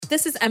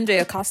This is MJ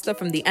Acosta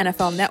from the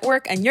NFL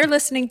Network, and you're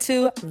listening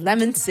to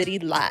Lemon City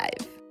Live.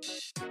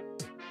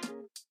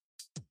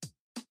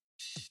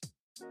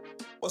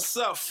 What's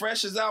up?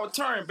 Fresh is our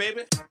turn,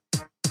 baby.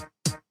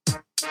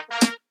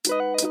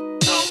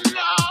 Oh,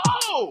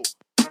 no!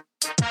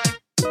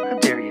 How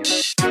dare you?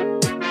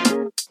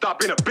 Stop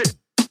being a bitch.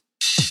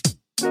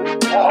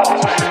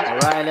 All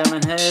right,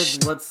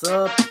 Lemonheads, what's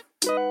up?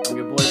 I'm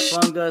your boy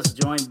Fungus,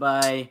 joined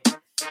by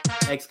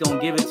X Gon'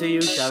 Give It To You,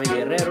 Xavi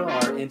Guerrero,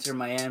 our Inter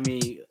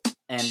Miami,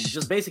 and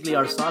just basically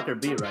our soccer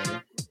beat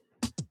writer.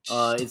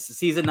 It's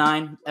season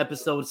 9,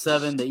 episode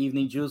 7, The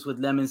Evening Juice with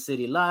Lemon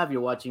City Live. You're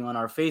watching on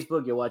our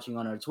Facebook, you're watching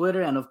on our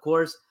Twitter, and of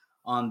course,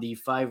 on the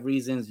 5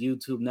 Reasons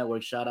YouTube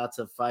network. Shout out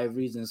to 5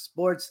 Reasons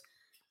Sports.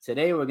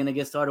 Today, we're going to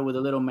get started with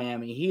a little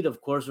Miami Heat.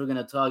 Of course, we're going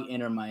to talk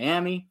Inter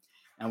Miami,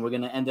 and we're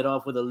going to end it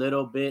off with a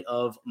little bit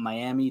of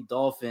Miami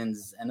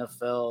Dolphins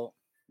NFL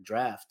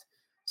draft.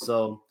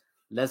 So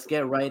let's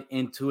get right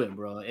into it,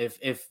 bro.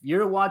 If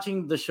you're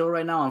watching the show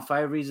right now on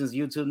 5 Reasons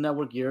YouTube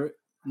network, you're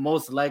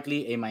most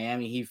likely a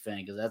Miami Heat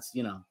fan, because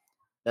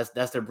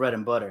that's their bread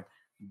and butter.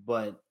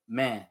 But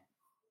man,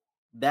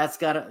 that's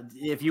gotta.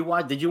 If you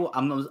watch,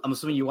 I'm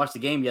assuming you watched the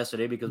game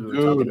yesterday because we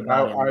were talking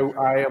about it.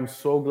 I am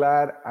so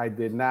glad I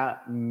did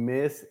not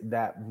miss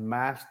that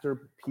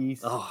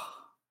masterpiece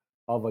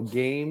of a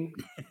game,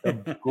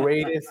 the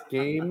greatest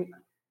game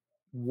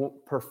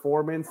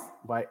performance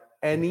by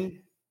any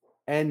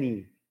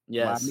Miami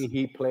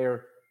Heat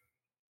player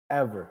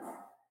ever.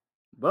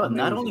 Bro,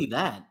 not only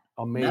that.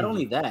 Amazing. Not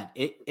only that,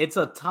 it's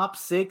a top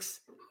 6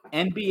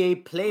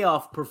 NBA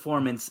playoff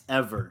performance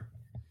ever.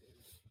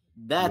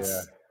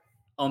 That's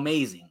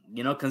amazing,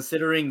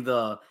 considering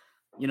the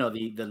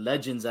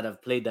legends that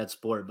have played that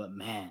sport. But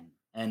man,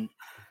 and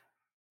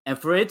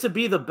for it to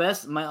be the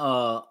best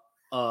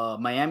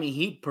Miami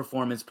Heat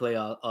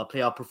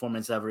playoff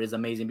performance ever is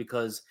amazing,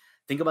 because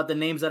think about the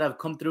names that have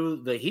come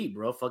through the Heat,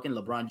 bro. Fucking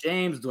LeBron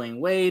James, Dwayne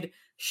Wade,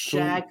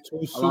 Shaq,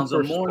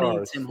 Alonzo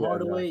Mourning, Tim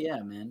Hardaway. Yeah,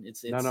 man.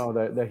 It's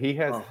the Heat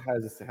has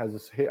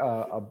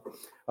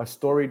a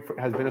storied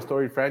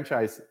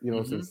franchise,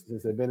 since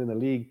they've been in the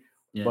league.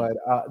 Yeah. But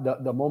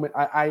the moment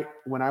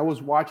when I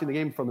was watching the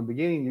game from the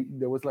beginning,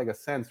 there was like a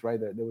sense, right,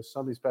 that there was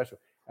something special.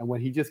 And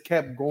when he just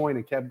kept going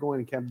and kept going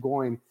and kept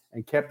going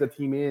and kept the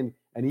team in,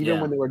 and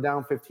even when they were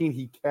down 15,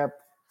 he kept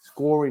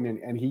scoring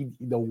and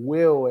the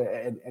will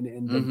and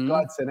the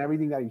guts and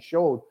everything that he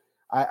showed,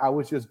 I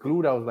was just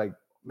glued. I was like,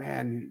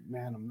 man,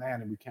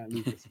 and we can't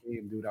lose this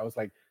game, dude. I was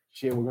like,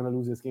 shit, we're gonna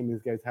lose this game.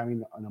 This guy's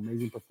having an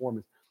amazing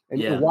performance.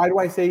 And why do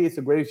I say it's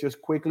the greatest?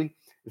 Just quickly,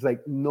 it's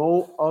like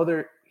no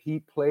other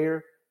Heat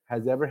player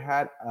has ever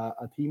had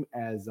a team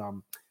as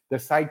the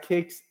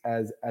sidekicks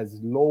as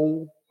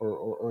low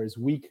or as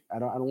weak. I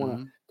don't want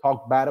to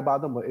talk bad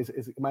about them, but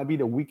it might be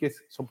the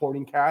weakest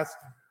supporting cast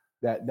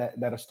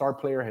that a star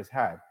player has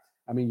had.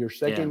 I mean, your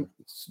second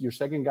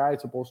guy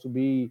is supposed to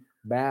be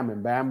Bam,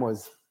 and Bam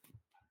was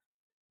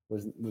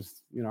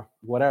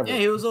whatever. Yeah,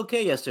 he was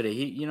okay yesterday.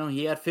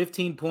 He had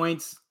 15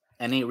 points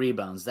and 8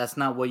 rebounds. That's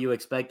not what you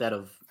expect out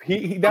of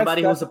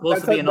somebody who's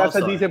supposed to be an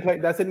all-star.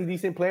 That's a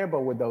decent player,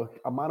 but with the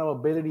amount of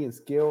ability and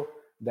skill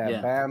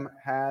that Bam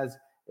has,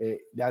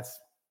 that's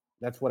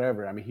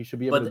whatever. I mean, he should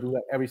be able to do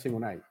that every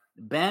single night.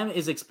 Bam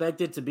is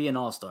expected to be an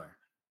all-star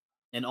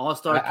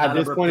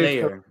caliber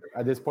player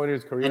at this point in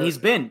his career, and he's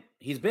been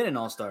an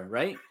all-star,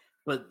 right?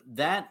 But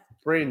that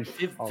fringe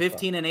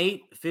 15 and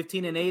 8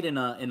 in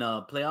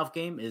a playoff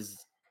game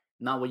is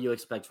not what you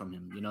expect from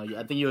him.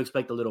 I think you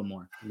expect a little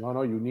more.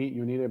 No, you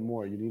needed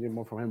more. You needed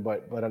more from him.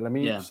 But let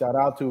me shout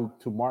out to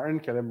Martin,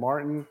 Kevin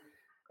Martin,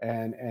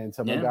 and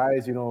some of the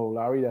guys,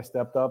 Larry, that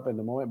stepped up in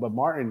the moment. But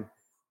Martin,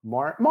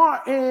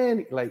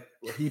 like,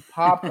 he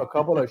popped a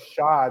couple of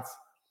shots.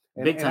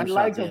 And I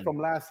liked him from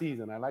last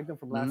season.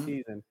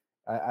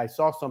 I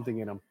saw something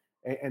in him,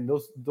 and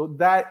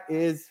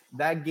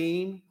that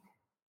game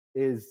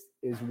is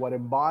what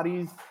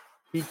embodies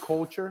Heat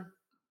culture,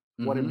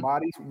 what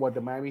embodies what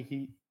the Miami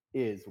Heat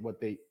is, what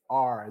they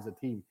are as a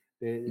team.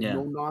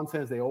 No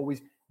nonsense. They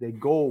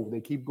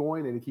keep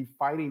going, and they keep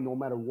fighting no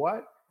matter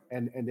what,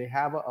 and they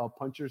have a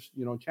puncher's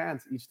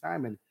chance each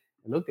time. And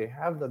look, they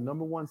have the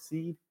number 1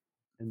 seed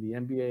in the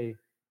NBA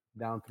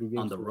down 3 games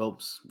on the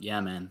ropes.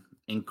 Yeah, man.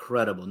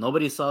 Incredible.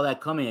 Nobody saw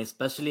that coming,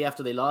 especially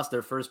after they lost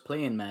their first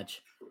play-in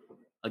match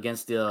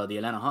against the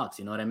Atlanta Hawks.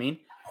 You know what I mean?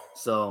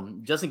 So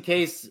just in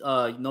case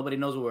nobody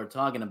knows what we're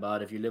talking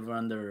about, if you live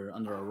under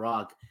a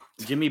rock,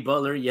 Jimmy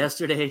Butler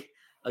yesterday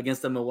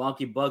against the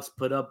Milwaukee Bucks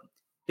put up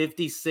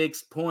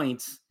 56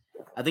 points.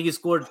 I think he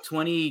scored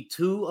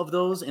 22 of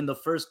those in the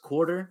first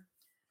quarter,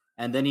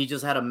 and then he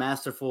just had a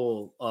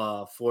masterful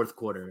fourth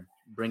quarter,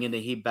 bringing the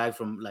Heat back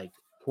from like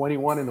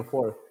 21 in the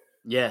fourth.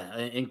 Yeah,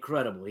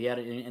 incredible. He had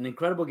an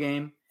incredible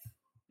game.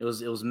 It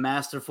was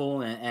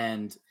masterful,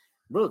 and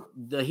bro,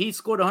 the Heat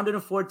scored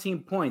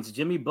 114 points.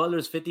 Jimmy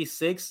Butler's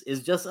 56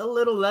 is just a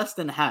little less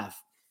than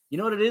half. You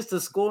know what it is to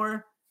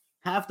score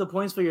half the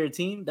points for your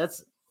team?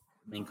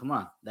 Come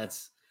on.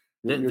 That's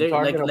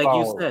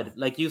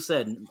like you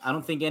said. I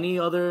don't think any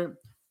other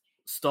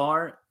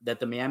star that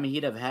the Miami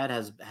Heat have had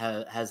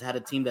has had a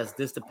team that's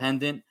this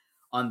dependent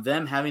on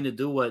them having to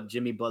do what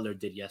Jimmy Butler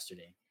did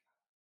yesterday.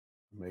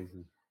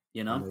 Amazing.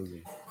 You know,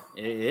 Amazing.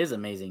 it is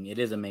amazing. It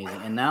is amazing.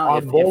 And now,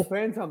 On if both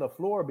ends on the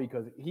floor,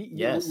 because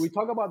yes, we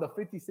talk about the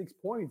 56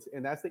 points,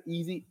 and that's the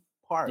easy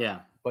part.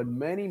 yeah, But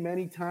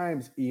many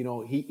times,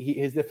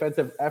 his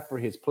defensive effort,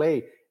 his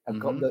play,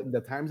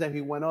 the times that he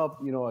went up,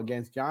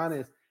 against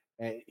Giannis,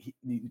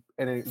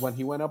 and when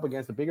he went up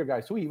against the bigger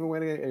guys too, he even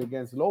went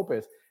against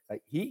Lopez.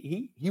 Like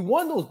he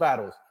won those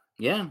battles.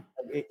 Yeah,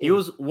 he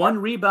was one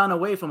rebound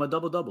away from a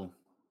double-double.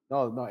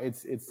 No,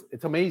 it's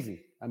amazing.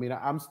 I mean,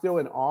 I'm still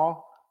in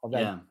awe of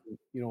that.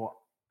 Yeah.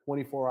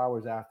 24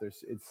 hours after,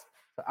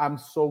 I'm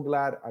so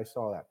glad I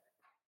saw that.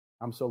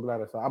 I'm so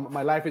glad I saw.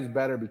 My life is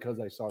better because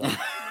I saw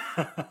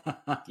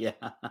that. Yeah.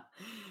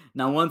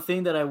 Now, one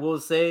thing that I will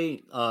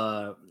say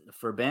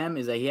for Bam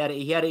is that he had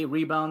 8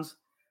 rebounds,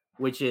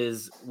 which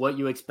is what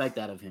you expect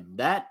out of him.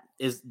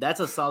 That's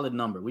a solid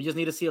number. We just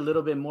need to see a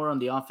little bit more on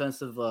the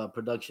offensive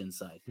production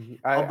side.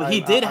 But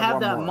he did have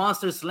that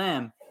monster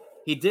slam.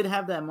 He did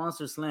have that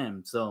monster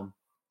slam. So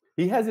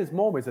he has his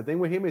moments. The thing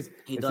with him is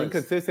it's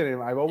inconsistent.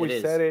 And I've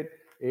always said it.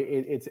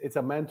 It's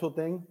a mental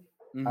thing.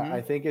 Mm-hmm.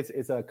 I think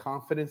it's a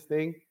confidence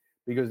thing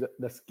because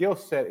the skill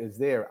set is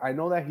there. I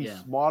know that he's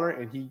smaller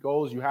and he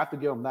goes. You have to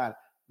give him that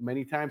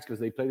many times because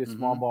they play this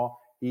small ball.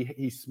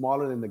 He's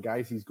smaller than the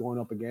guys he's going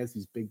up against.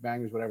 These big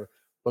bangers, whatever.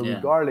 But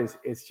regardless,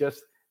 it's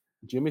just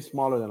Jimmy's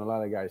smaller than a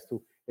lot of guys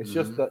too. It's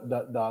just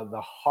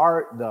the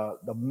heart,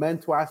 the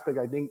mental aspect.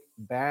 I think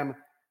Bam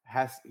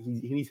has. He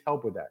needs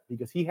help with that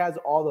because he has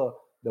all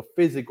the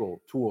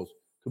physical tools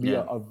to be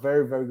a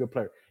very, very good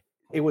player.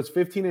 It was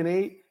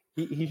 15-8.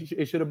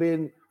 It should have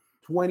been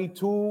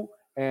 22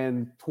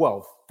 and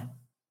 12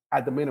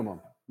 at the minimum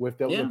with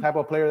the type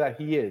of player that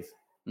he is.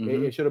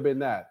 It should have been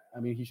that.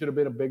 I mean, he should have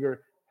been a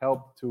bigger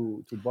help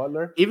to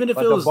Butler. Even if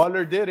the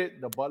Butler did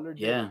it. The Butler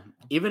did it.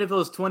 Even if it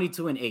was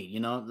 22 and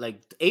 8,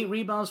 like 8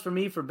 rebounds for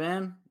me for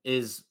Bam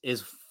is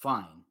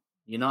fine.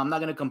 I'm not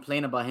gonna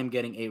complain about him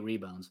getting 8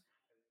 rebounds.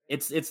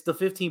 It's the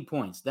 15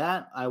 points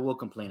that I will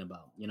complain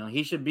about.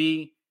 He should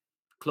be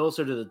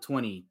closer to the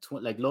 20,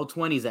 like low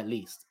 20s at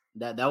least.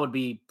 That would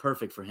be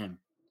perfect for him.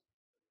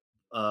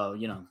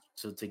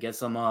 To get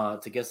some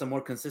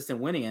more consistent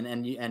winning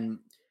and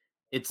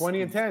it's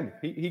 20 and 10.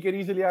 He could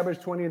easily average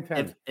 20 and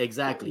 10.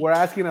 Exactly. We're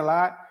asking a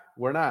lot.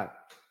 We're not.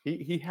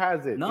 He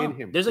has it in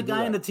him. There's a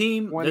guy in the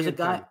team.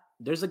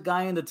 There's a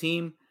guy in the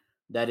team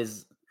that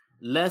is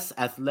less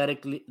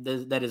athletically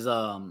that is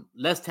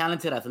less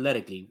talented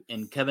athletically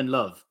in Kevin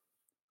Love,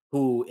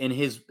 who in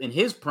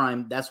his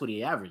prime, that's what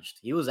he averaged.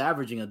 He was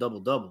averaging a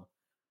double-double.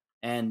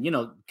 And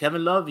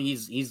Kevin Love, he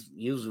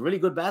was a really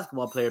good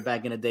basketball player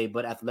back in the day,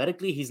 but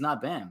athletically, he's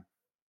not Bam.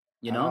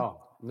 He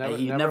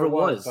never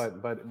was.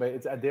 But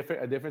it's a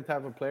different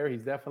type of player.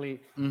 He's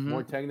definitely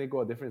more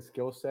technical, a different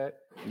skill set.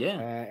 Yeah,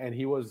 and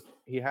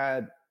he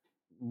had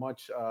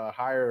much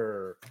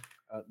higher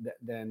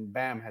than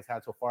Bam has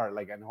had so far,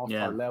 like an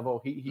all-star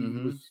level.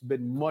 He's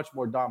been much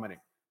more dominant.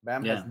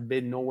 Bam has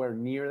been nowhere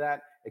near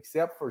that,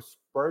 except for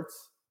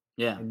spurts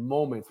and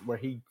moments where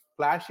he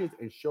flashes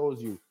and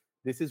shows you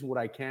this is what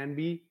I can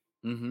be,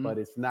 but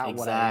it's not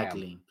what I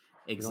am.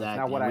 Exactly.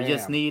 Not what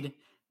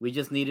we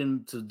just need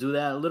him to do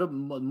that a little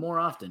more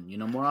often.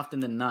 More often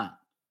than not.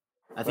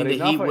 I think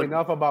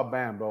enough about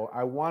Bam, bro.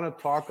 I want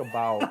to talk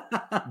about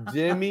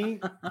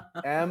Jimmy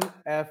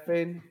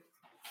MFN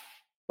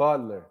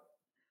Butler.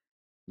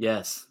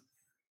 Yes.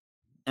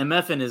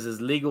 MFN is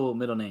his legal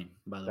middle name,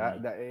 by the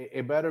way.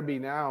 It better be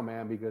now,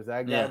 man, because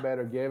that guy they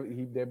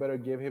better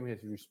give him his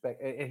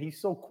respect. And he's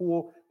so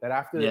cool that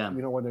after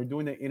when they're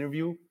doing the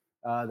interview,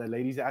 the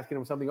lady's asking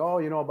him something,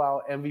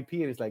 about MVP,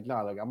 and it's like,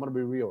 no, like I'm gonna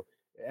be real.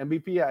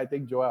 MVP, I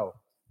think Joel.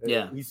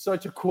 Yeah, he's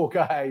such a cool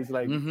guy. He's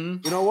like, you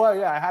know what?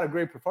 Yeah, I had a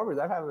great performance.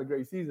 I've had a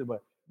great season,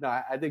 but no,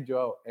 I think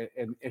Joel,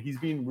 and he's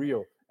being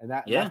real, and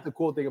that's the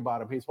cool thing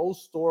about him. His whole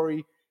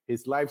story,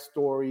 his life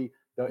story,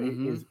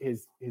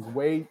 his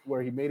way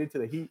where he made it to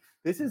the Heat.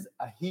 This is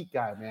a Heat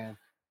guy, man.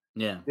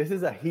 Yeah, this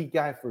is a Heat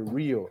guy for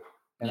real.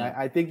 And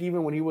I think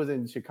even when he was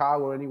in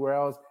Chicago or anywhere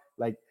else,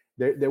 like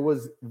there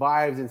was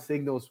vibes and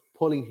signals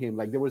pulling him.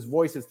 Like there was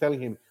voices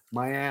telling him,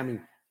 Miami.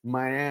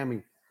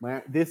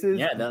 This is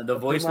the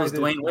voice was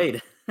Dwayne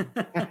Wade.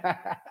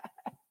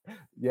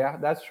 Yeah,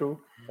 that's true.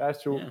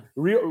 That's true. Yeah.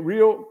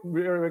 Real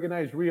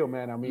recognized real,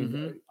 man. I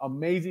mean,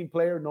 amazing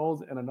player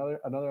knows and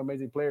another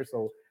amazing player.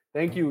 So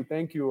thank you,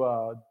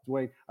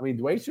 Dwayne. I mean,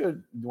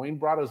 Dwayne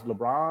brought us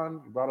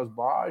LeBron, he brought us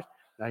Bosh.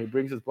 Now he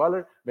brings us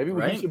Butler. Maybe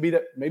he should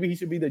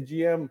be the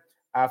GM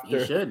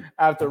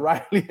after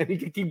Riley, and he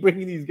can keep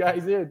bringing these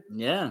guys in.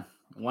 Yeah,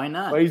 why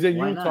not? But he's in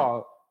Utah.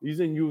 Not? He's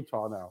in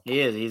Utah now. He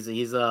is.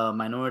 He's a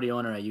minority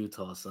owner at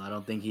Utah, so I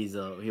don't think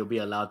he'll be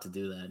allowed to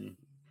do that.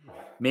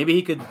 Maybe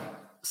he could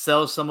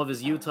sell some of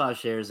his Utah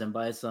shares and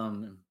buy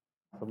some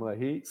of the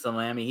Heat, some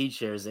Miami Heat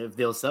shares if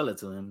they'll sell it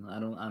to him. I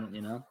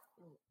don't.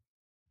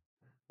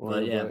 Well,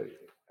 but yeah.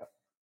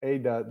 Hey,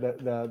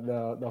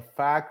 the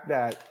fact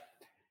that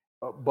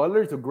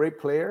Butler's a great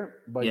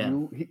player, but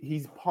Yeah.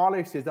 he's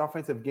polished his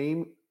offensive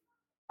game,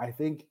 I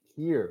think,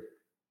 here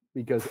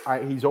because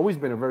he's always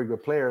been a very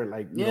good player,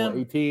 like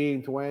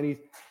 18, 20s,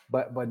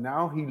 but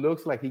now he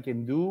looks like he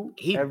can do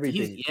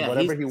everything,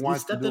 whatever he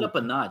wants to stepped do. it up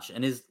a notch,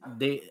 and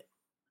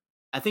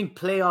I think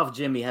playoff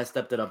Jimmy has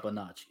stepped it up a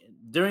notch.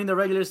 During the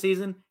regular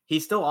season,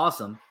 he's still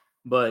awesome,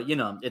 but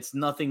it's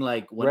nothing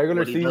like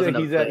regular what he season.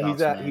 He's at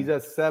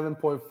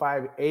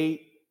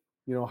 7.58.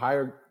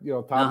 Higher,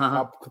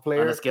 top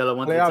player. On a scale of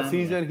 1 playoff to 10,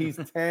 season, he's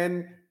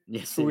 10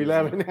 yes, to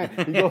 11.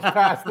 He goes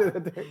past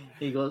it.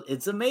 He goes.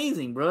 It's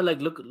amazing, bro.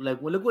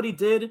 Look what he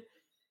did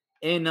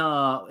in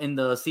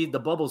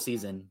the bubble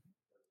season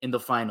in the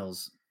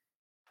finals.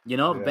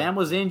 Bam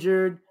was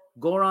injured,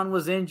 Goran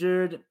was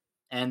injured,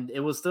 and it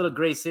was still a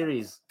great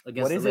series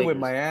against the Lakers. What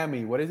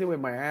is it with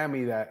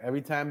Miami that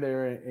every time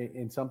they're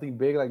in something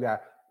big like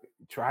that,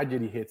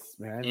 tragedy hits,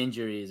 man?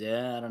 Injuries,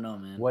 yeah, I don't know,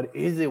 man. What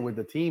is it with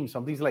the team?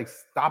 Something's like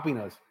stopping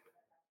us.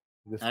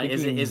 Is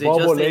it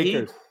just the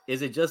Heat?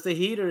 Is it just the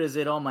Heat, or is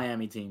it all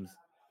Miami teams?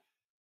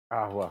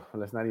 Well,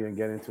 let's not even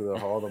get into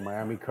the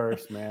Miami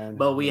curse, man.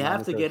 But we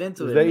have to get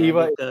into it. The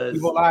evil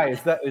eye.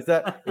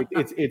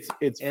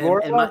 It's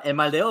Florida and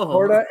Mal de Ojo.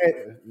 Florida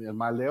and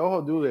Mal de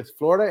Ojo do this.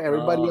 Florida,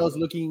 everybody else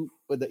looking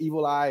with the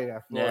evil eye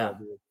at Florida.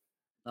 Yeah.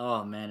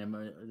 Oh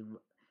man,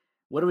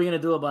 what are we gonna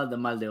do about the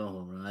Mal de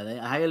Ojo, bro?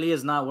 Hialeah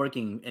is not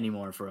working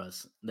anymore for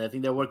us. I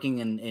think they're working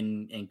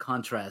in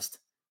contrast.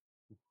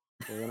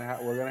 We're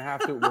gonna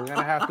have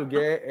to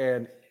get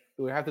and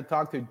we have to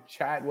talk to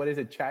Chat. What is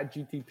it? Chat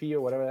GTP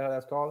or whatever the hell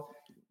that's called.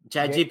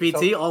 Chat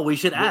GPT. We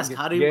should ask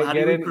how do we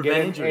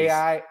prevent injuries?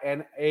 AI,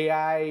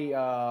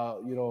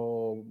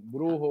 brujo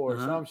or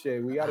some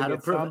shit. We gotta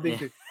get something.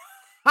 We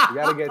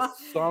gotta get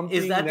something.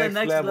 Is that the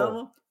next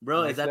level,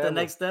 bro? Is that the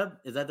next step?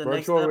 Is that the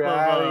next step? Virtual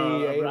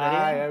reality,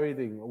 AI,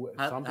 everything.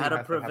 How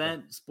to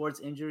prevent sports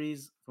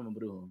injuries from a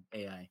brujo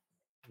AI?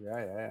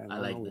 Yeah. I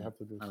like that. We have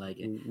to do. I like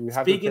it. We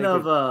Speaking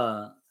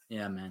of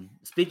yeah, man.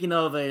 Speaking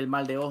of El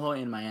Mal de Ojo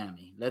in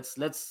Miami, let's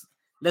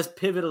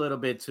pivot a little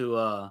bit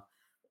to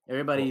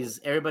everybody's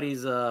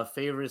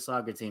favorite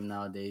soccer team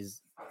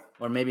nowadays,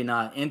 or maybe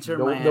not. Inter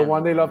Miami, the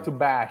one they love to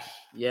bash.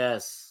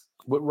 Yes,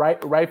 but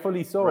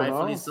rightfully so.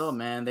 Rightfully so,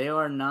 man. They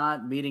are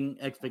not meeting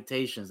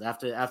expectations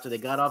after they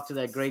got off to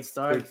that great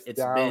start.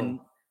 It's been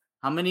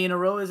how many in a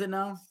row is it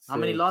now? How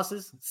many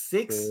losses?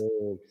 Six.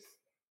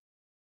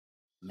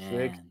 Man,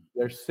 6.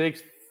 They're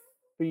 6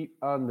 feet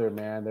under,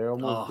 man. They're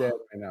almost dead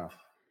right now.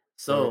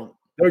 So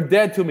they're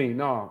dead to me.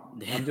 No,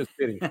 I'm just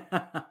kidding.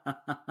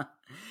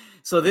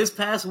 So this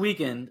past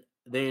weekend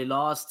they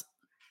lost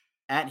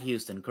at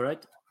Houston,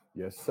 correct?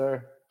 Yes,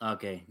 sir.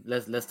 Okay,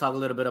 let's talk a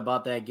little bit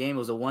about that game. It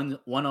was a 1-0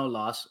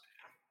 loss,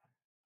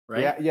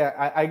 right?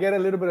 Yeah. I get a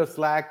little bit of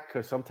slack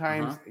because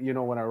sometimes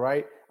when I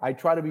write, I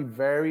try to be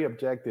very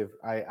objective.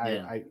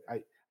 I'm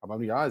gonna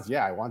be honest.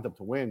 Yeah, I want them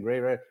to win,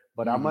 great.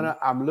 But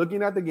I'm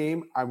looking at the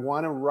game. I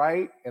want to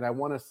write and I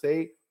want to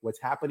say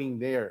what's happening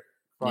there,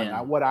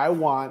 not what I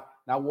want,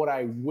 not what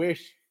I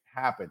wish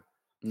happened.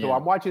 So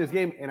I'm watching this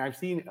game and I've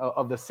seen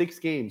of the 6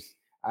 games.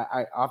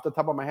 I off the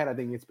top of my head, I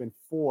think it's been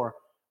 4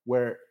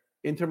 where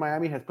Inter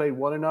Miami has played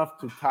well enough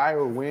to tie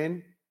or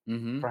win,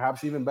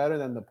 perhaps even better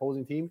than the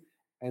opposing team,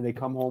 and they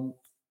come home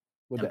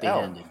with the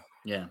L.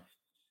 Yeah.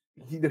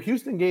 The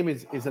Houston game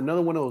is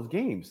another one of those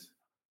games.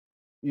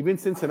 Even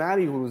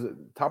Cincinnati, who was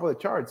top of the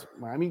charts,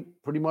 Miami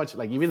pretty much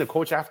like even the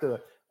coach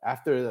after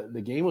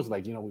the game was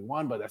like, we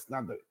won, but that's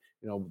not the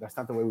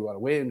way we want to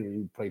win.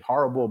 We played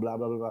horrible, blah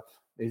blah blah.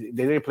 They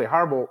didn't play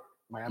horrible.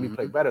 Miami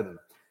played better than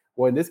them.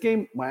 Well, in this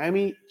game,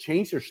 Miami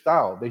changed their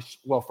style.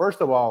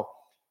 First of all,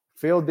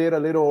 Phil did a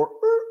little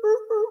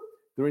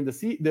during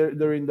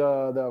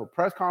the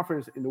press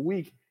conference in the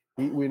week.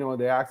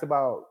 They asked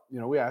about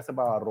we asked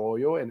about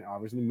Arroyo and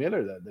obviously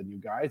Miller, the new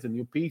guys, the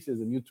new pieces,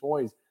 the new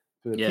toys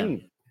to the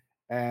team.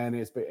 And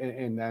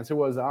the answer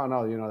was, oh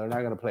no, they're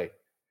not gonna play.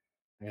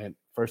 And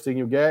first thing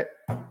you get,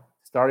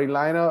 starting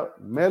lineup,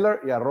 Miller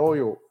y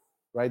Arroyo,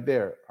 right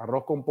there.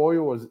 Arroz con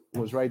pollo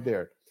was right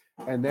there.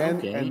 And then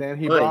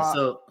he brought.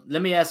 So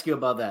let me ask you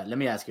about that.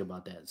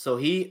 So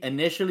he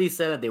initially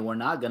said that they were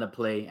not gonna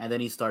play, and then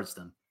he starts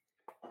them.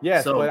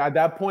 Yes, but at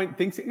that point,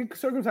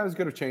 circumstances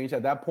could have changed.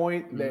 At that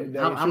point,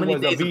 how many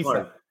days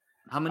apart?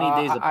 How many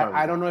days apart?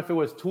 I don't know if it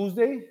was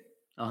Tuesday.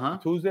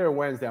 Tuesday or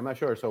Wednesday, I'm not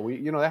sure. So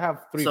they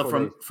have 3.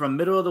 So from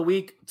middle of the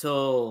week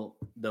till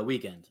the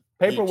weekend,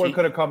 paperwork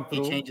could have come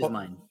through. He changed his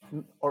mind.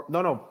 Or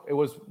no, it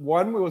was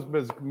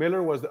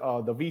Miller was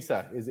the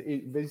visa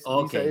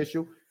visa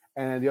issue,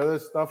 and the other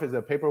stuff is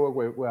the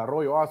paperwork with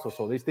Arroyo also.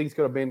 So these things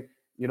could have been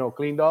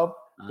cleaned up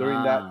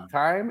during that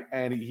time,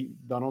 and he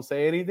don't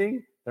say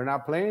anything. They're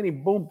not playing. He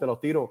boom, te lo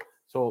tiro.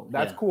 So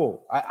that's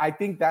cool. I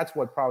think that's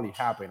what probably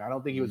happened. I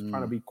don't think he was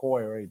trying to be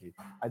coy or anything.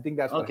 I think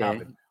that's what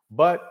happened.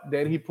 But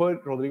then he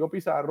put Rodrigo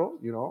Pizarro,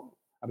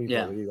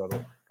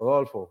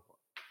 Rodolfo.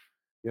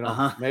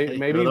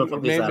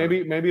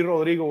 Maybe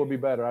Rodrigo would be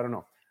better. I don't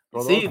know.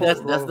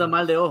 Rodolfo, that's the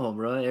mal de ojo,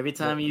 bro. Every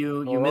time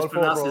you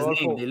mispronounce his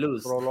name, they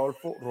lose.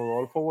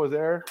 Rodolfo was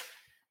there,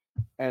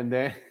 and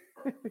then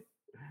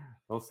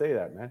Don't say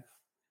that, man.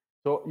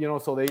 So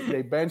so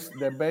they benched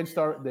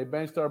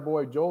our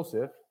boy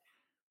Joseph.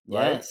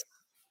 Right?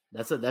 Yes,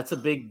 that's a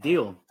big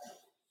deal.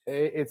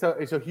 It's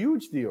a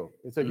huge deal.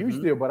 It's a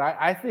huge deal. But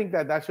I think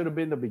that should have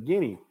been the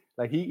beginning.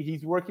 Like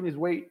he's working his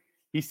way.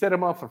 He set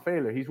him up for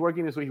failure. He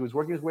was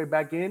working his way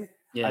back in.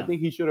 Yeah. I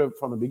think he should have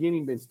from the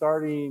beginning been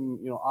starting,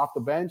 off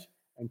the bench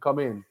and come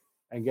in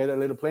and get a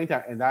little playing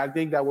time. And I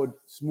think that would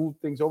smooth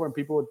things over, and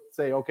people would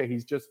say, okay,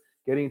 he's just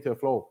getting into the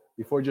flow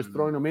before just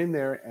throwing him in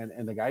there.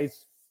 And the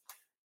guy's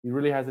he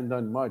really hasn't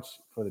done much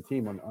for the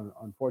team,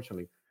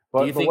 unfortunately.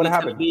 But, Do you think what it's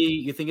happened?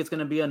 You think it's going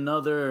to be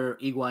another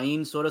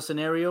Higuain sort of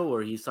scenario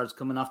where he starts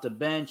coming off the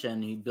bench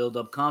and he build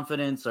up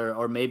confidence,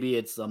 or maybe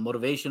it's a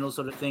motivational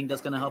sort of thing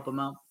that's going to help him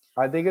out?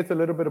 I think it's a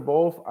little bit of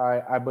both.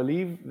 I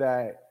believe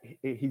that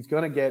he's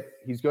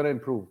gonna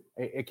improve.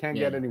 It can't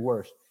get any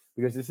worse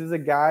because this is a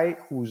guy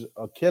who's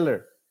a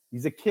killer.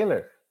 He's a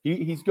killer.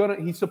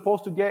 He's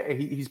supposed to get.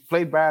 He's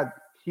played bad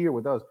here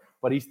with us,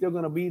 but he's still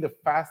gonna be the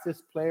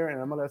fastest player in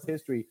MLS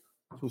history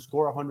to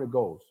score 100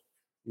 goals.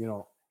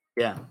 In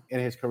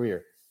his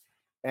career,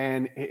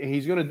 and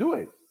he's gonna do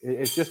it.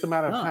 It's just a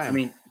matter of time. I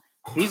mean,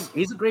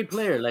 he's a great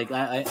player. Like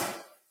I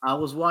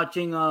was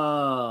watching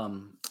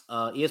ESPN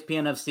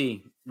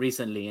FC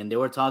recently, and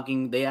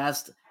they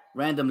asked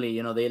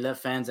randomly, they let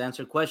fans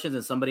answer questions,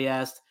 and somebody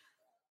asked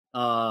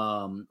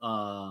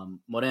Moreno,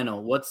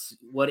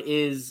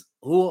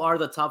 who are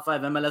the top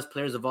 5 MLS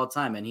players of all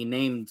time? And he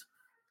named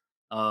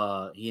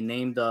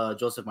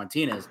Joseph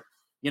Martinez.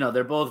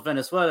 They're both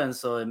Venezuelans,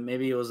 so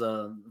maybe it was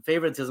a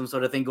favoritism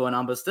sort of thing going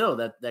on, but still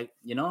that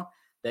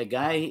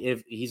guy,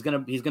 if he's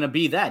gonna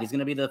be that, he's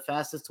gonna be the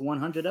fastest to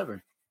 100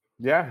 ever.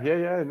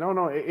 Yeah.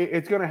 No,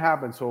 it's gonna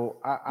happen. So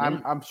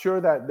I'm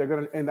sure that they're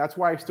gonna, and that's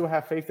why I still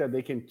have faith that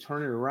they can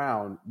turn it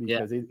around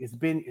because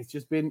it's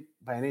just been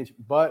by an inch.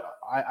 But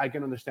I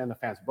can understand the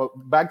fans. But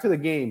back to the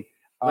game.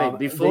 Wait,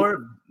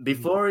 before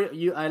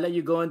I let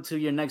you go into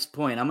your next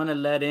point, I'm gonna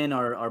let in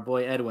our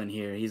boy Edwin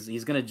here.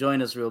 He's gonna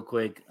join us real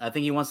quick. I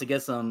think he wants to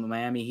get some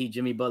Miami Heat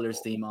Jimmy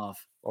Butler's theme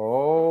off.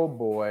 Oh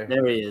boy,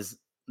 there he is.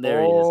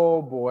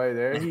 Oh boy,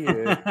 there he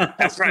is.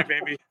 That's right,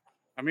 baby.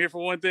 I'm here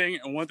for one thing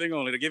and one thing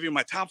only: to give you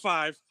my top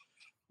 5,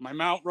 my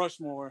Mount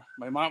Rushmore,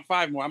 my Mount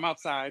 5 more. I'm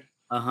outside.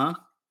 Of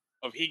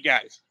Heat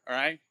guys. All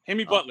right,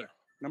 Jimmy Butler,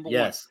 number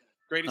 1,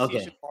 greatest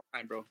Haitian of all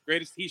time, bro.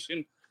 Greatest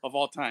Haitian of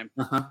all time.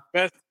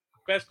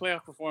 Best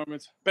playoff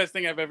performance, best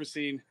thing I've ever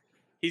seen.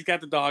 He's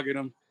got the dog in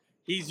him.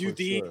 He's UD.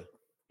 Sure.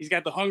 He's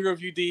got the hunger of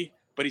UD,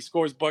 but he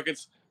scores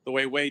buckets the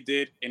way Wade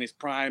did in his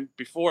prime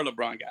before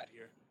LeBron got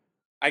here.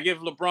 I give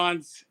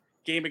LeBron's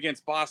game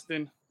against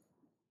Boston,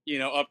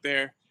 up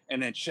there,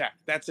 and then Shaq.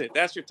 That's it.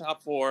 That's your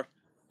top 4.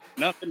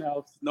 Nothing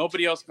else.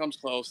 Nobody else comes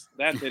close.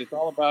 That's it. It's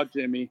all about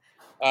Jimmy.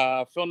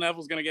 Phil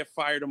Neville's going to get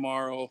fired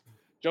tomorrow.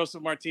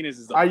 Joseph Martinez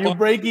is. Are you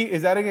breaking?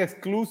 Is that an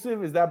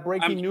exclusive? Is that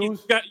breaking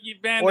news?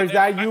 Or is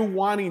that you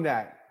wanting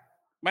that?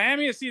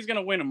 Miami FC is going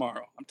to win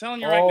tomorrow. I'm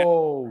telling you right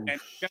now. And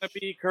it's going to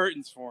be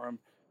curtains for him.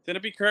 It's going to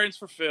be curtains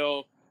for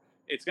Phil.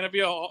 It's going to be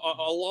a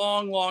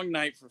long, long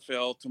night for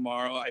Phil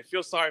tomorrow. I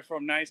feel sorry for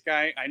him. Nice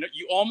guy. I know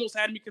you almost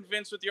had me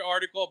convinced with your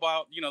article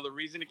about the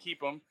reason to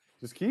keep him.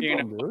 Just keep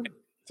him, dude.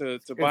 To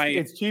buy.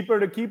 It's cheaper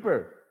to keep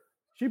her.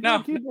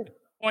 To keep her.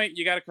 Point.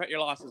 You got to cut your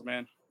losses,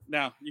 man.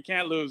 No, you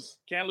can't lose.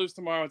 Can't lose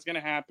tomorrow. It's going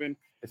to happen.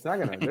 It's not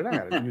going to. They're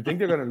not going to. You think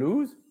they're going to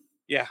lose?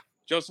 Yeah.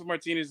 Joseph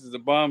Martinez is a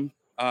bum.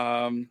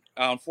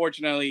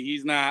 Unfortunately,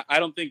 he's not. I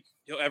don't think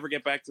he'll ever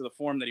get back to the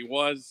form that he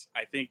was.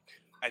 I think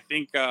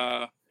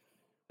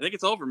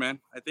it's over, man.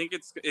 I think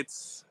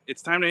it's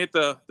time to hit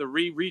the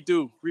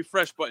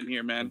refresh button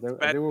here, man.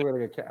 I think we're going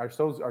to get our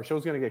show's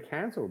going to get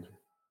canceled.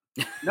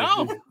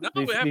 No,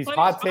 these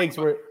hot takes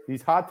we're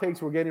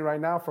getting right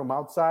now from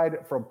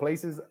outside, from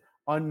places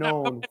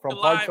unknown, from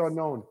parts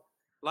unknown.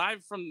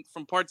 Live from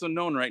parts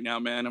unknown right now,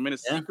 man. I'm in a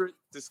secret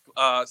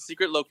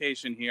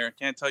location here.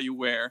 Can't tell you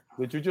where.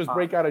 Did you just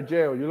break out of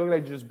jail? You look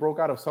like you just broke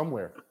out of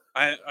somewhere.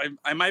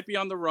 I might be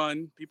on the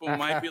run. People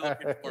might be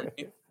looking for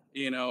me.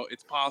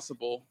 It's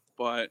possible,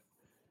 but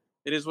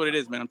it is what it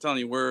is, man. I'm telling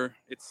you,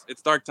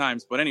 it's dark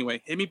times. But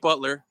anyway, Jimmy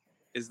Butler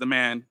is the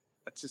man.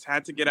 I just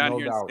had to get out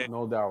here.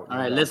 No doubt. All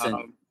right,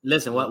 listen.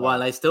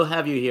 While I still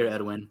have you here,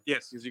 Edwin.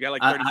 Yes, because you got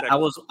like 30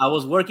 seconds. I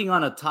was working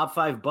on a top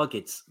 5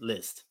 buckets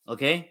list.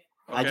 Okay.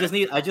 I just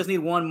need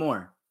one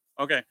more.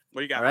 Okay,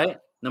 what do you got? All right,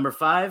 number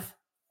 5,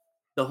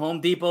 the Home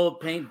Depot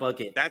paint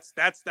bucket. That's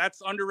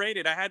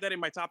underrated. I had that in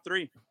my top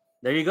 3.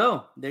 There you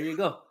go.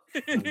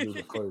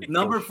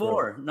 Number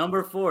 4,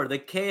 the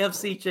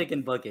KFC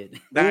chicken bucket.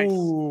 Nice.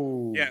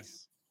 Ooh.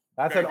 Yes.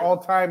 That's an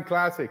all-time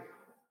classic.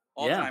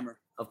 All-timer.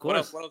 Of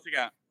course. What else you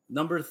got?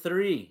 Number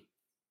 3.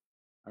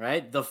 All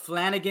right, the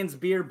Flanagan's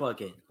beer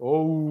bucket.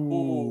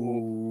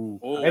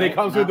 Oh. And it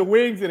comes with the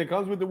wings.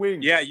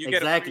 Yeah, you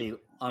get exactly. You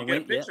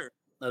get a picture. Yeah.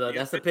 No,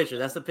 that's the picture.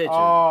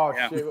 Oh,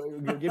 yeah.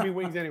 Shit. Give me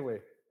wings anyway.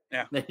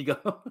 Yeah. There you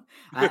go.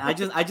 I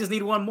just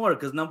need one more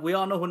because we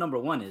all know who number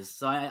one is.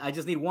 So I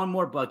just need one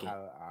more bucket.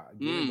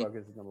 Jimmy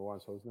Buckets is number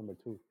one, so it's number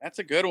two. That's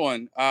a good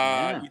one.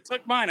 Yeah. You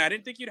took mine. I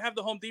didn't think you'd have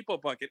the Home Depot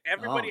bucket.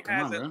 Everybody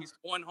has on, at bro. least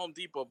one Home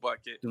Depot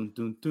bucket Dun,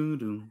 dun, dun,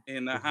 dun.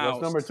 in the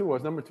house.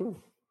 What's number two?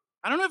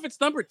 I don't know if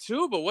it's number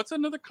two, but what's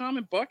another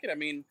common bucket? I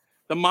mean,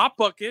 the mop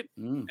bucket.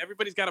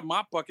 Everybody's got a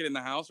mop bucket in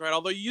the house, right?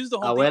 Although you use the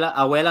Home Depot.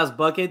 Abuela's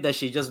bucket that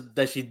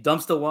she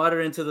dumps the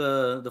water into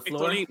the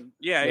floor. Mitolin.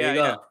 Yeah, there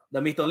you go. The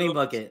Mitolin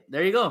bucket.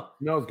 There you go.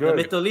 No, it's good.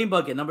 The Mitolin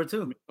bucket, number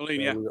two. Mitolin,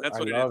 yeah, that's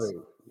what it is.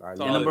 And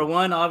number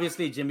one,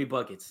 obviously, Jimmy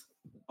Buckets.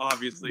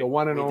 Obviously. The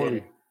one and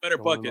only. Better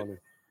bucket.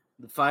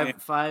 The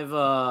five,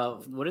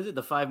 what is it?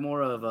 The five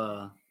more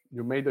of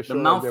you made the show. The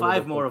Mount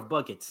Five more of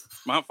buckets.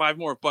 Mount Five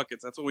more of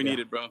buckets. That's what we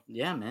needed, bro.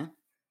 Yeah, man.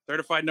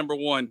 Certified number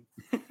one.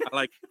 I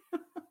like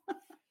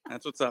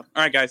That's what's up.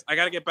 All right, guys. I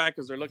got to get back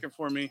because they're looking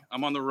for me.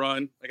 I'm on the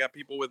run. I got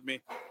people with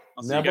me.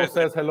 Neville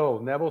says hello.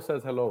 Neville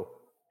says hello.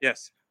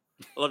 Yes.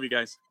 I love you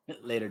guys.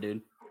 Later,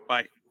 dude.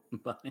 Bye.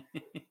 Bye.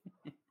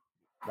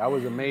 That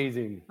was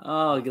amazing.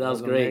 Oh, that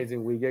was great.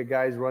 Amazing. We get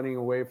guys running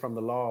away from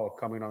the law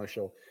coming on the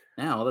show.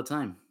 Yeah, all the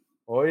time.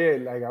 Oh, yeah.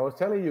 Like I was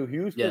telling you,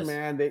 Houston,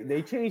 man,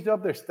 they changed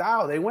up their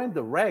style. They went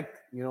direct.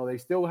 You know, they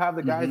still have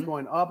the guys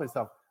going up and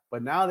stuff.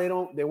 But now they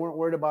weren't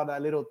worried about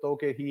that little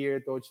toque here,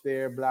 touch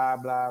there, blah,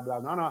 blah, blah.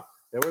 No.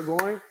 They were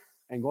going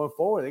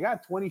forward. They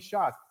got 20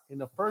 shots. In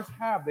the first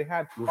half, they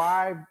had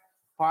five,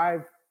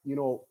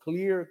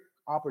 clear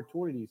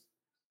opportunities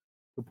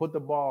to put the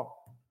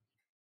ball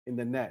in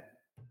the net.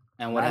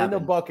 And what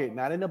happened?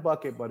 Not in the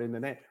bucket, but in the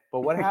net.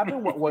 But what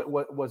happened?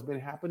 What's been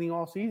happening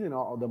all season?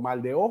 The mal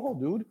de ojo,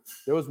 dude.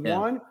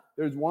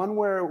 There's one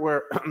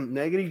where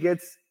Negri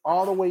gets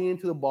all the way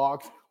into the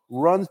box,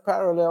 runs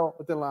parallel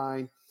with the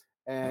line,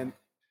 and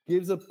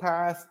gives a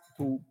pass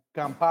to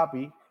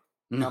Campapi.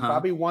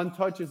 Campapi one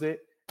touches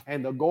it,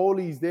 and the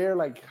goalie's there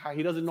like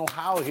he doesn't know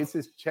how it hits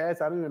his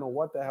chest. I don't even know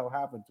what the hell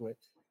happened to it.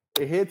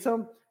 It hits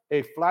him.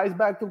 It flies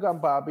back to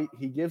Campapi.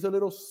 He gives a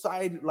little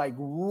side,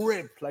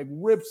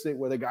 rips it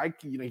where the guy,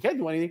 he can't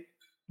do anything.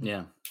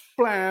 Yeah.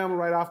 Blam,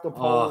 right off the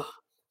pole.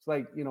 It's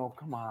like,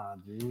 come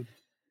on, dude.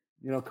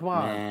 Come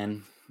on.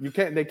 Man.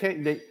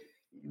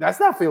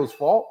 That's not Phil's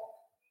fault.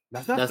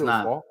 That's not Phil's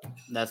fault.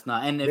 That's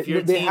not. And if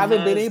they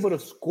haven't been able to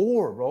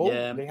score, bro.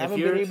 Yeah. They haven't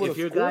been able to score. If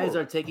your guys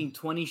are taking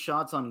 20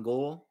 shots on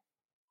goal,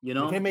 they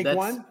can't make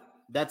one.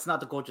 That's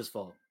not the coach's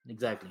fault.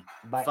 Exactly.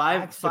 By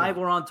Five accident.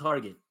 were on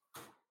target.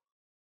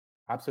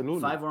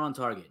 Absolutely. 5 were on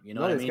target. You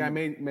know what I mean? This guy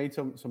made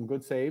some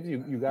good saves.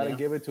 You got to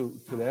give it to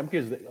them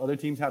because the other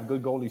teams have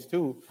good goalies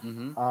too.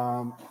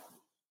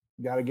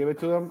 You got to give it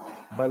to them.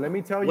 But let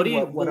me tell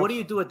you what do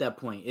you do at that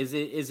point? Is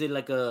it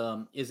like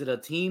a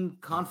team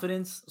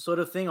confidence sort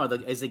of thing, or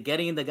is it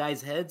getting in the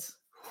guys' heads?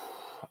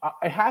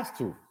 It has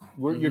to.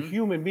 You're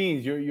human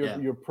beings.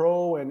 You're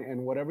pro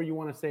and whatever you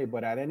want to say.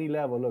 But at any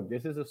level, look,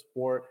 this is a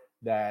sport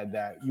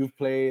that you've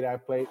played,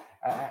 I've played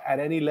at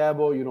any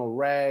level,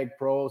 reg,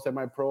 pro,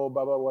 semi-pro,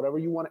 blah, blah, whatever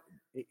you want.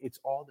 It's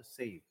all the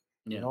same.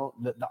 Yeah.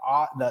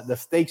 The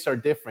stakes are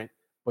different,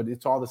 but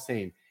it's all the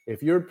same.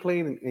 If you're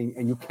playing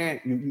and you can't,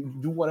 you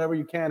do whatever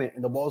you can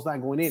and the ball's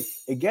not going in,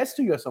 it gets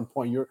to you at some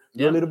point. You're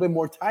a little bit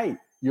more tight.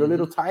 You're a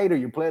little tighter.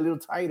 You play a little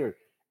tighter,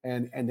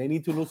 and they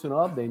need to loosen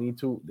up. They need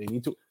to.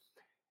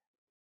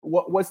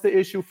 What's the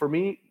issue for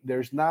me?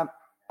 There's not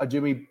a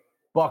Jimmy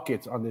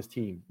Buckets on this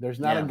team. There's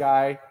not a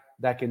guy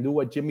that can do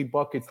what Jimmy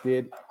Buckets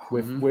did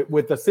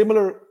with a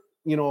similar,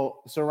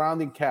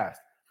 surrounding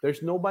cast.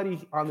 There's nobody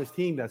on this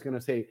team that's going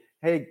to say,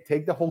 hey,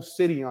 take the whole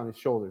city on his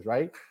shoulders,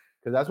 right?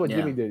 Because that's what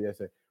Jimmy did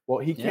yesterday. Well,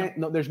 he can't.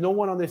 No, there's no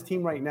one on this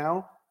team right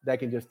now that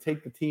can just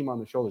take the team on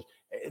the shoulders.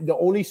 The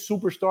only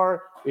superstar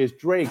is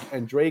Drake,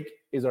 and Drake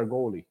is our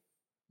goalie.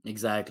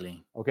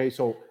 Exactly. Okay,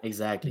 so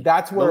exactly.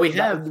 That's where we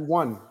have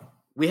one.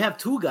 We have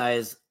 2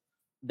 guys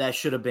that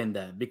should have been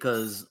that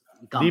because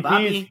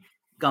Campapi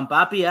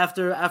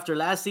after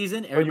last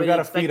season, everybody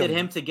expected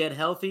him to get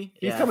healthy.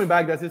 He's coming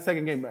back. That's his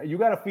second game. You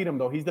got to feed him,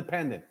 though. He's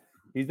dependent.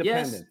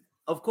 Yes,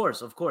 of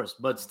course.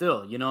 But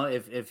still,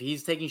 if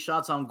he's taking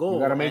shots on goal, you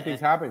got to make things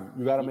happen.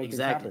 You got to make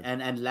things happen.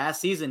 And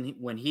last season,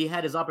 when he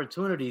had his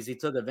opportunities, he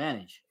took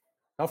advantage.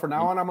 No, from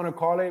now on, I'm going to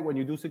call it when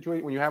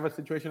you have a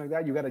situation like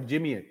that, you got to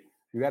Jimmy it.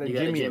 You got to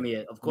Jimmy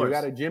it. Of course. You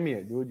got to Jimmy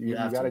it, dude. You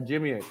got to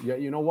Jimmy it.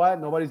 You know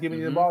what? Nobody's giving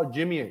you the ball.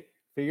 Jimmy it.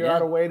 Figure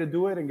out a way to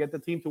do it and get the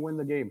team to win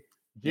the game.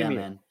 Jimmy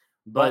man.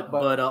 But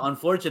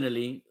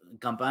unfortunately,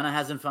 Campana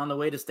hasn't found a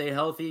way to stay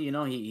healthy.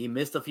 He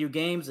missed a few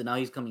games and now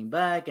he's coming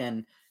back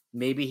and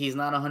maybe he's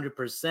not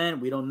 100%.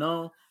 We don't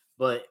know.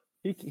 But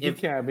he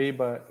can't be.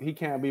 But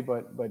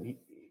he,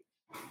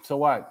 so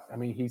what? I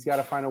mean, he's got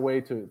to find a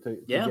way to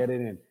get it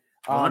in.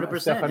 100%.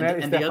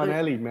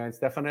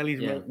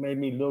 Stefanelli's made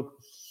me look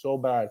so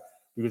bad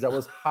because I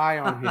was high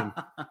on him.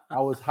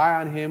 I was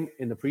high on him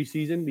in the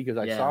preseason because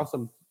I saw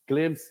some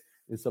glimpse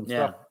and some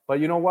stuff. But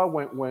you know what?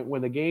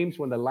 When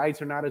the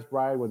lights are not as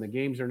bright, when the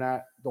games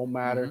don't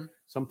matter,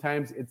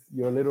 sometimes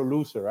you're a little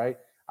looser, right?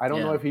 I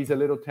don't know if he's a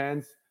little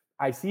tense.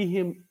 I see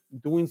him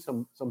doing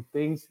some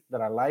things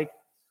that I like,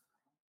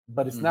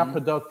 but it's not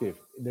productive.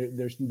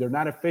 They're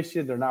not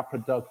efficient. They're not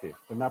productive.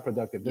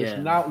 There's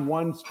not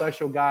one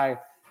special guy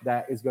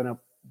that is gonna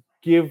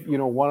give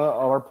one of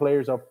our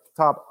players up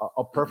top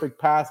a perfect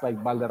pass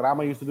like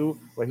Valderrama used to do,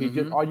 where he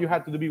just all you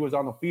had to do was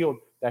on the field.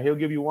 That he'll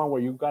give you one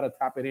where you gotta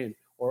tap it in,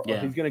 or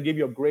he's gonna give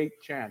you a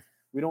great chance.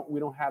 We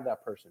don't have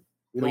that person.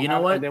 But you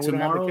know what? And then we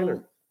don't have the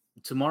killer.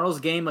 Tomorrow's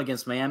game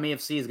against Miami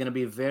FC is gonna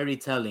be very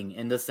telling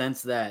in the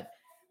sense that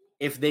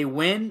if they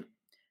win.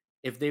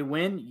 If they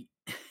win,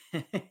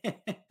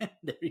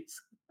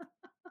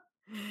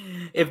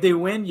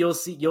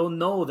 you'll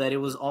know that it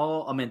was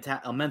all a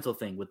mental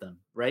thing with them,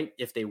 right?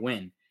 If they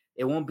win,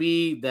 it won't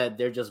be that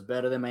they're just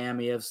better than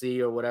Miami FC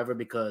or whatever,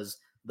 because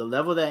the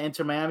level that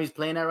Inter Miami's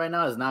playing at right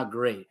now is not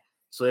great.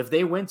 So if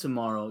they win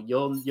tomorrow,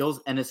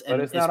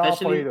 it's not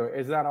awful either.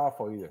 It's not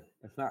awful either.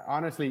 It's not,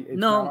 honestly, it's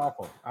not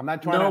awful. I'm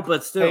not trying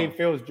to say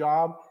Phil's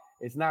job.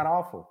 It's not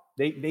awful.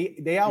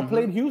 They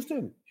outplayed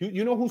Houston.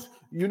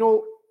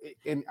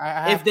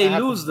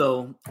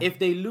 If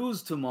they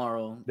lose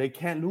tomorrow, they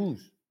can't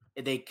lose.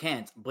 They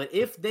can't. But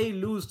if they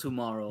lose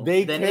tomorrow,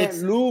 then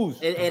can't lose.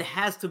 It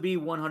has to be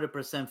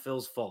 100%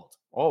 Phil's fault.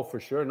 Oh, for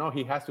sure. No,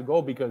 he has to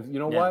go, because you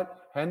know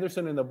what?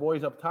 Henderson and the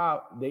boys up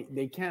top,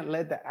 they can't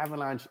let the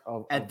avalanche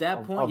of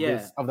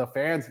the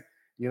fans,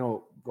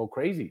 go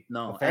crazy.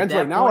 No, the fans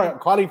right now are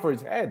calling for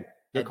his head.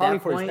 They're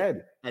calling for his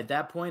head. At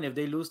that point, if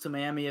they lose to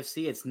Miami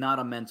FC, it's not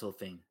a mental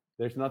thing.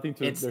 There's nothing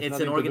to. It's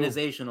an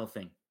organizational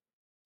thing.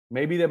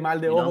 Maybe the mal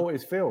de ojo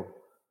is Phil.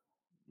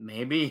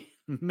 Maybe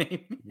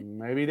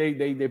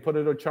they put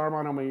a charm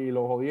on him y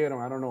lo jodieron.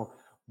 I don't know.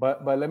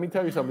 But let me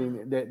tell you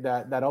something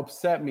that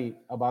upset me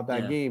about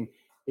that game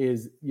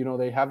is,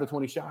 they have the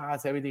 20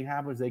 shots, everything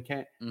happens, they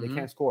can't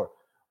score.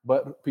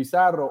 But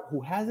Pizarro,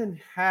 who hasn't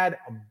had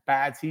a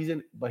bad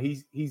season, but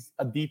he's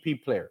a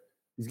DP player.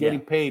 He's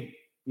getting paid,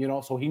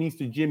 so he needs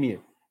to jimmy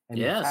it. And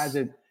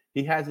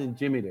he hasn't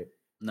jimmied it.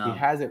 No. He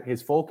hasn't.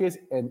 His focus,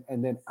 and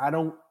then I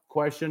don't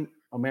question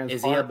a man's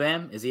Is he a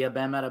Bam? Is he a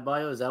Bam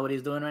Adebayo? Is that what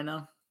he's doing right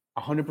now?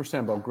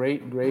 100%, bro.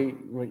 Great,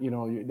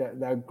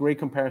 that great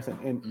comparison.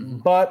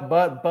 And but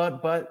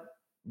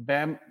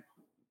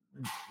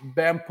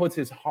Bam puts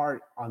his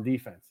heart on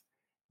defense.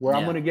 Where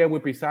I'm gonna get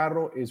with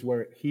Pizarro is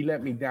where he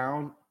let me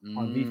down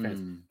on defense.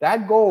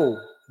 That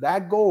goal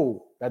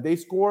that they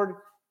scored,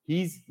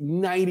 he's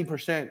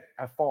 90%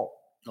 at fault.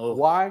 Oh.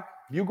 Why?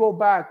 You go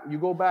back,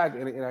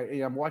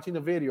 and I'm watching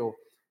the video.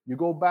 You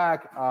go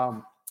back.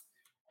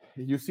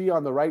 You see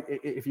on the right,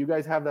 if you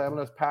guys have the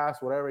MLS pass,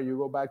 whatever, you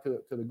go back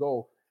to the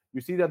goal. You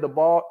see that the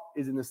ball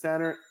is in the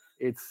center.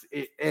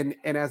 And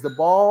as the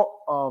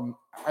ball,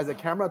 as the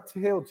camera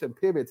tilts and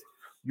pivots,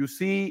 you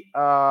see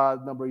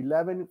number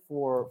 11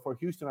 for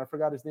Houston. I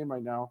forgot his name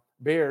right now.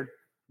 Baird,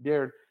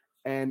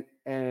 and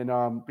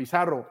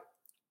Pizarro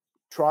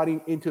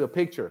trotting into the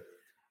picture.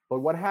 But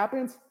what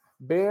happens?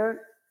 Baird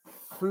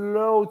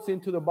floats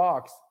into the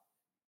box,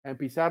 and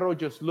Pizarro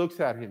just looks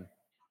at him.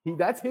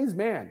 That's his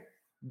man.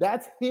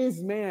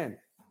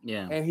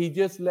 Yeah. And he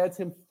just lets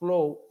him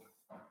float.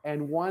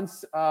 And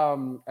once I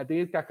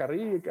think it's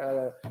Kakarri,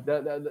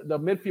 the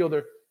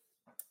midfielder,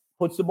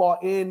 puts the ball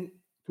in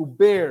to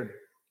Baird,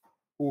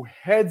 who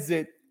heads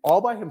it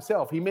all by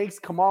himself. He makes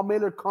Kamal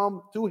Miller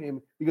come to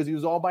him because he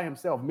was all by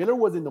himself. Miller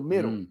was in the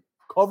middle,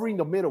 covering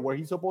the middle where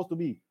he's supposed to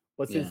be.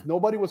 But since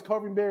nobody was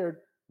covering Baird,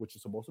 which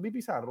is supposed to be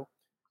Pizarro,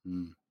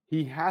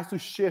 he has to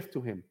shift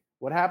to him.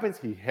 What happens?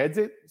 He heads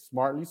it,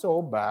 smartly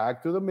so,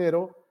 back to the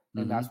middle.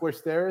 And that's where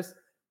Steres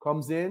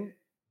comes in.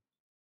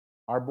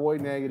 Our boy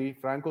Negri,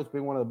 Franco's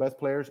been one of the best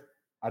players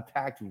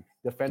attacking.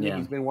 Defending,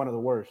 he's been one of the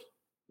worst.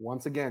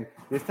 Once again,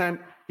 this time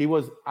he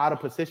was out of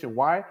position.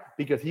 Why?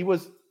 Because he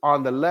was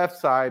on the left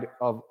side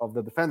of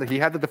the defender. He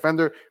had the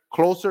defender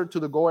closer to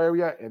the goal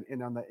area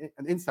and on the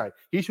inside.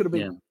 He should have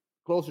been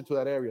closer to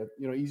that area.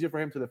 Easier for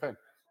him to defend.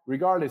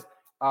 Regardless,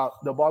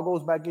 the ball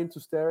goes back into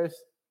Steres.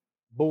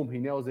 Boom, he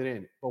nails it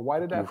in. But why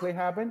did that play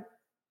happen?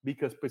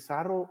 Because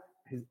Pizarro,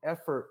 his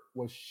effort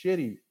was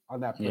shitty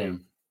on that play.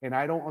 And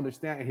I don't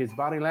understand. His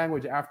body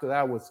language after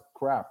that was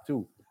crap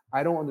too.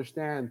 I don't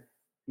understand.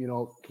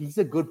 He's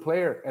a good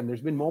player, and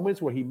there's been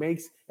moments where he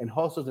makes and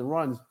hustles and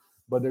runs,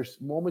 but there's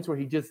moments where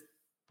he just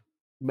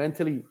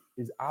mentally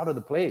is out of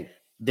the play.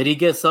 Did he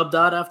get subbed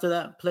out after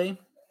that play?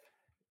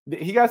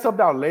 He got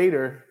subbed out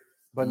later,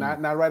 but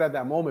not right at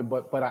that moment.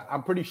 But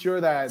I'm pretty sure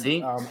that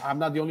I'm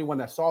not the only one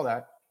that saw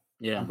that.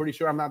 Yeah, I'm pretty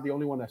sure I'm not the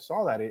only one that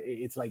saw that.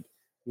 It's like,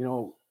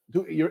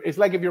 it's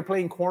like if you're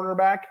playing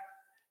cornerback.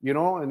 In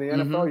the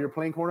NFL, you're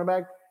playing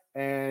cornerback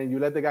and you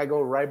let the guy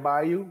go right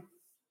by you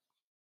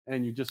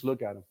and you just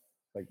look at him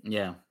like,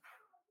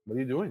 what are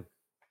you doing?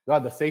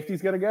 God, the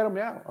safety's going to get him?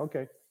 Yeah,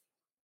 okay.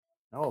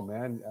 No,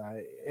 man.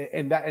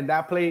 And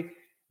that play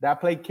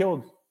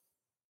killed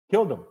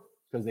them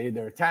because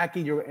they're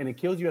attacking you, and it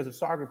kills you as a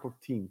soccer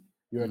team.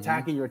 You're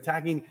attacking,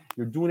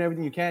 you're doing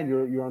everything you can.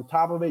 You're on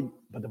top of it,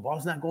 but the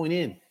ball's not going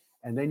in.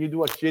 And then you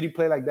do a shitty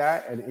play like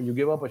that and you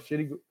give up a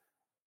shitty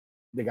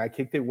 – the guy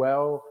kicked it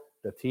well.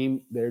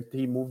 Their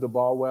team moved the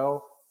ball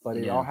well, but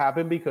it all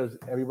happened because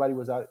everybody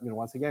was out.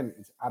 Once again,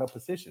 it's out of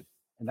position,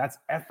 and that's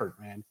effort,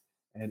 man.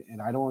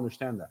 And I don't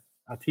understand that.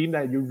 A team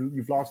that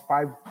you've lost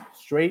 5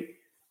 straight,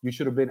 you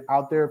should have been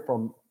out there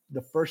from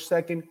the first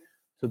second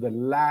to the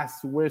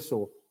last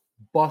whistle,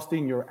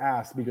 busting your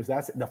ass, because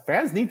the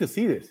fans need to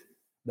see this.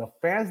 The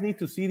fans need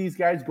to see these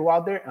guys go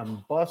out there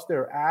and bust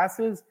their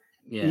asses.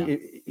 Yeah.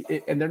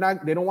 And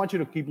they don't want you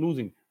to keep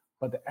losing,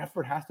 but the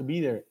effort has to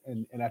be there.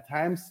 And at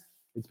times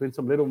it's been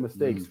some little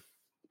mistakes.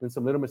 It's been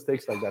some little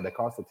mistakes like that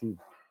cost the team.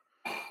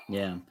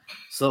 Yeah.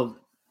 So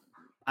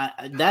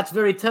that's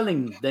very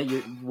telling that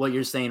what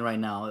you're saying right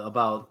now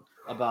about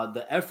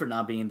the effort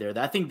not being there.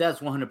 I think that's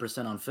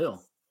 100% on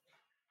Phil.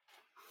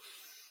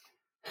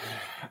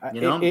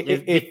 You know,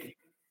 if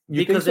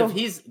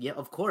he's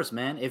of course,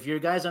 man. If your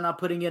guys are not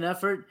putting in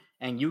effort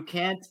and you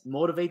can't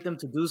motivate them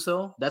to do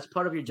so, that's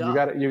part of your job.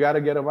 You got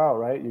to get them out,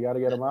 right? You got to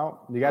get them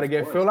out. You got to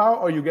get Phil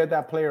out, or you get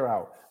that player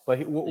out.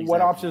 But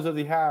what options does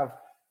he have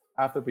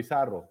after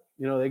Pizarro?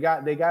 You know, they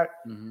got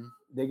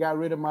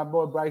rid of my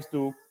boy Bryce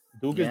Duke.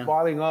 Duke is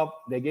balling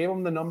up. They gave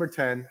him the number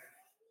 10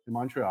 in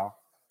Montreal.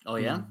 Oh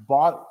yeah,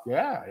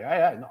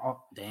 No,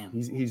 damn,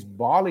 he's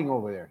balling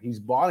over there. He's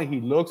balling.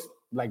 He looks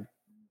like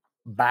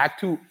back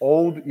to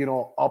old,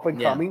 up and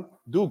coming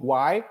Duke.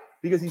 Why?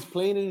 Because he's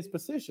playing in his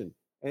position,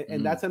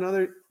 and that's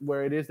another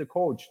where it is the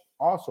coach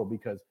also.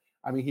 Because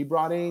I mean, he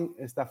brought in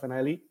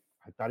Stefanelli.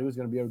 I thought he was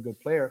going to be a good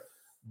player,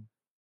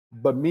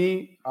 but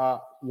when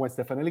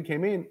Stefanelli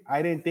came in,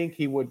 I didn't think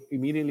he would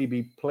immediately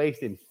be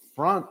placed in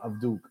front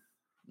of Duke.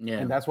 Yeah,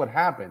 and that's what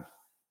happened.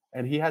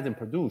 And he hasn't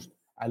produced.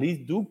 At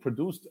least Duke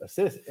produced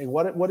assists. And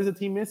what is the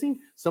team missing?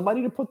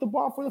 Somebody to put the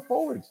ball for the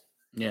forwards.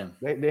 Yeah,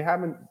 they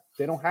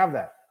don't have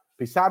that.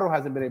 Pizarro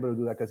hasn't been able to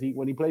do that because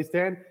when he plays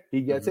 10,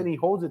 he gets it and he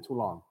holds it too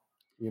long,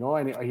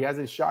 and he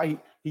hasn't shot.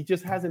 He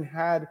just hasn't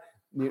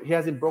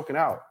broken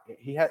out.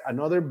 He had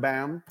another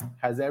Bam,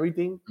 has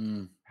everything,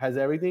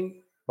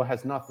 but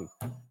has nothing.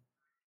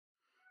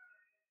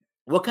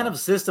 What kind of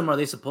system are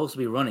they supposed to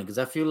be running? Because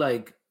I feel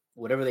like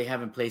whatever they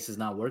have in place is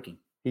not working.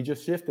 He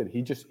just shifted.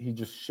 He just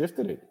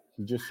shifted it.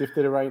 He just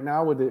shifted it right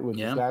now with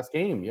his last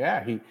game.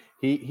 Yeah,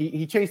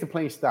 he changed the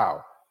playing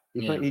style.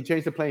 He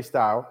changed the playing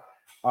style.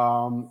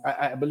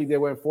 I believe they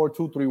went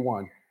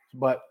 4-2-3-1,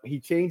 but he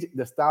changed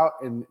the style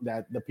and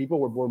that the people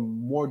were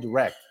more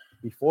direct.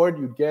 Before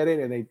you get it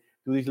and they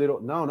do these little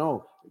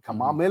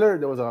Kamal Miller.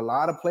 There was a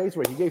lot of plays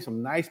where he gave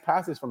some nice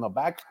passes from the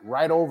back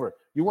right over.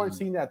 You weren't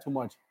seeing that too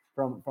much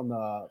from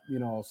the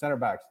center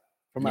backs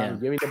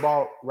giving the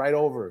ball right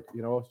over.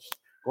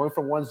 Going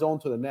from one zone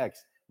to the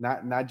next,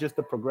 not just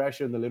the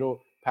progression, the little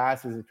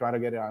passes and trying to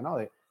get it on. No,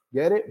 they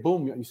get it,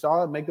 boom. You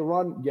saw it, make the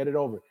run, get it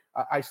over.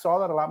 I saw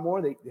that a lot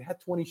more. They had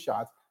 20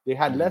 shots. They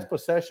had less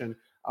possession.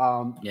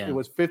 It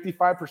was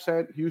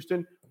 55%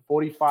 Houston,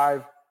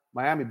 45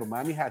 Miami, but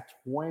Miami had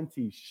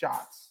 20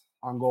 shots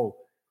on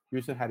goal.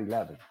 Houston had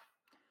 11.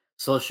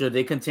 So should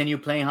they continue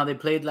playing how they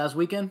played last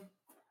weekend?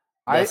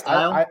 I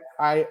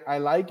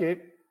like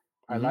it.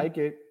 I like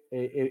it.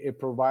 It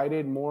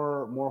provided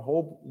more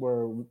hope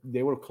where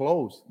they were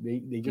close.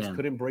 They just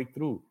couldn't break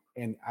through,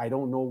 and I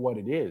don't know what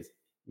it is,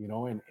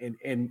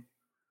 and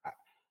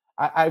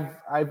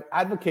I've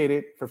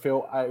advocated for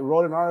Phil. I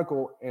wrote an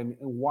article, and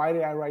why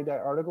did I write that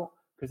article?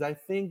 Because I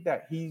think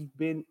that he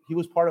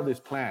was part of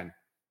this plan,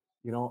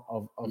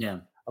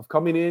 of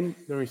coming in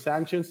during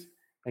sanctions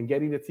and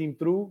getting the team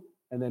through,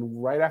 and then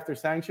right after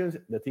sanctions,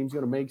 the team's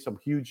going to make some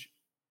huge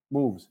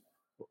moves.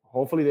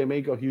 Hopefully, they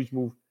make a huge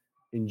move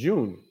in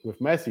June with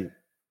Messi.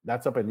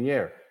 That's up in the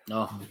air.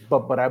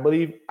 But I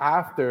believe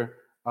after,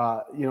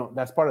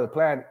 that's part of the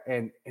plan,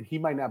 and he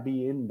might not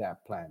be in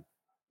that plan.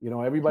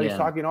 Everybody's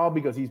talking all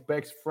because he's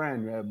Beck's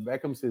friend.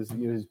 Beckham's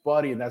his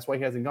buddy, and that's why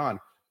he hasn't gone.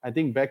 I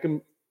think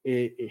Beckham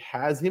it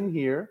has him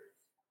here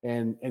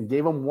and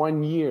gave him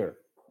 1 year.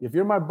 If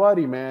you're my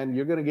buddy, man,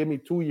 you're going to give me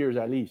 2 years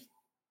at least.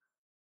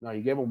 Now,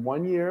 you gave him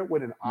 1 year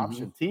with an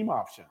option, team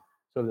option.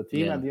 So the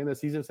team at the end of the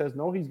season says,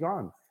 no, he's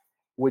gone,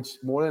 which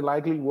more than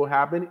likely will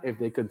happen if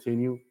they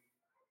continue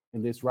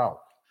in this route.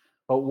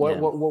 But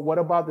what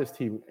about this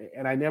team?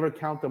 And I never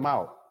count them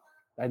out.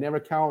 I never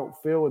count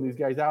Phil and these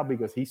guys out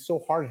because he's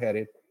so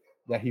hard-headed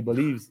that he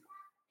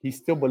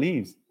still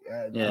believes.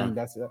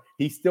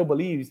 He still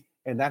believes,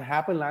 and that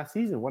happened last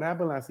season. What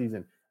happened last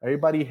season?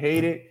 Everybody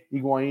hated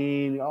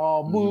Higuain.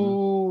 Oh,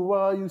 boo!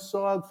 Well, you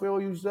suck, Phil.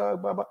 You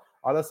suck. Blah blah.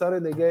 All of a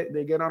sudden,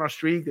 they get on a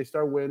streak. They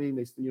start winning.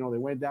 They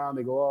went down.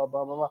 They go up.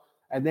 Blah blah blah.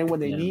 And then when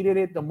they needed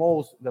it the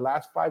most, the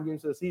last 5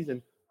 games of the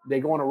season, they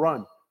go on a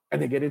run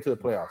and they get into the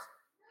playoffs.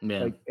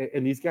 Yeah.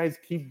 And these guys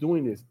keep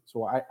doing this.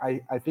 So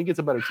I think it's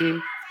a better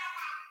team,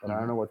 but I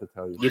don't know what to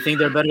tell you. You think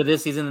they're better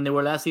this season than they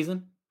were last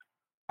season?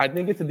 I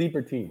think it's a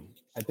deeper team.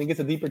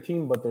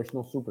 But there's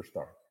no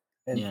superstar.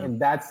 And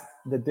that's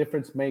the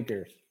difference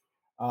makers.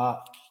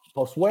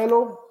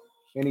 Pozuelo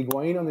and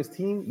Higuain on this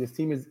team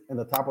is in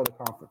the top of the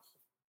conference.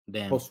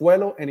 Damn.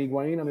 Pozuelo and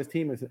Higuain on this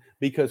team is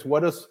because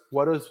what did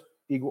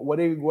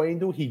Higuain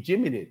do? He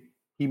jimmied it.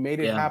 He made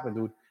it happen,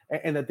 dude.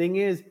 And the thing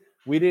is,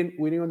 we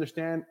didn't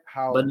understand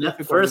how.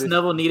 But first,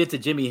 Neville needed to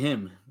jimmy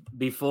him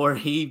before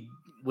he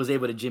was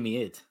able to jimmy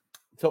it.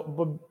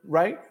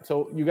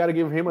 So you got to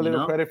give him a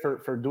little credit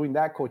for doing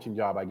that coaching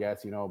job, I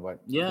guess. But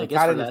the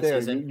talent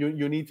is there.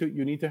 You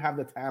need to have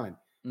the talent,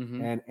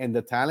 and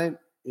the talent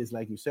is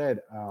like you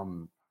said,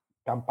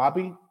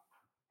 Campapi.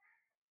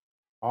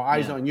 All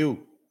eyes on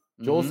you,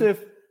 Joseph.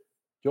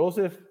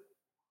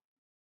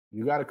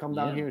 You got to come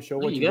down here and show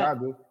what you got,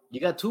 dude. You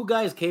got two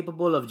guys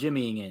capable of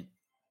jimmying it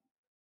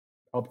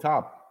up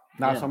top.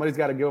 Now somebody's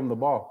got to give him the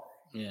ball.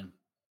 Yeah.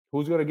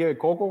 Who's going to give it?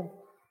 Coco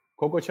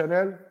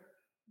Chanel?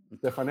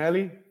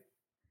 Stefanelli?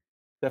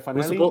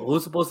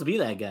 Who's supposed to be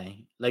that guy?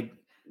 Like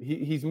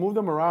he's moved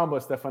them around,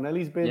 but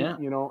Stefanelli's been,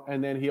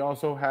 and then he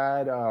also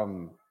had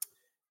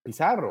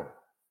Pizarro.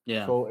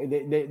 Yeah. So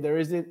there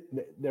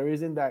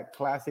isn't that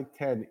classic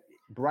 10.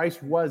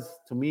 Bryce was,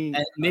 to me,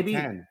 maybe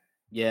 10.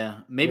 Yeah,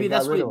 maybe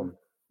that's what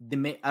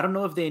I don't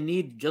know if they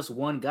need just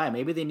one guy.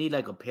 Maybe they need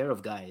like a pair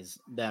of guys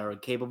that are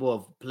capable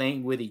of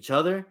playing with each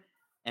other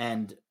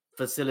and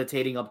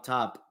facilitating up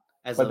top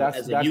as a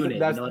unit. You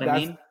know what I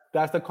mean?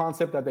 That's the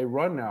concept that they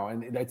run now,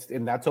 and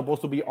that's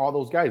supposed to be all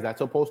those guys. That's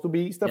supposed to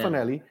be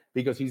Stefanelli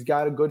because he's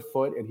got a good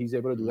foot and he's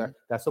able to do that.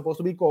 That's supposed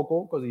to be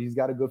Coco because he's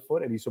got a good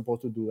foot and he's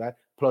supposed to do that.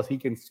 Plus,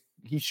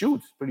 he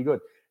shoots pretty good,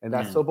 and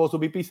that's supposed to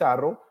be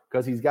Pizarro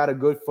because he's got a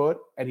good foot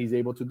and he's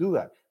able to do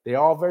that. They're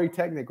all very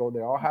technical.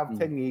 They all have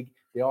technique.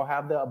 They all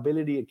have the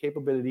ability and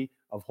capability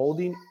of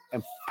holding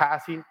and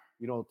passing.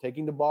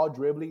 Taking the ball,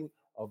 dribbling,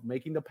 of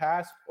making the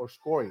pass or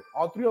scoring.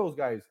 All three of those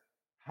guys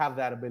have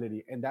that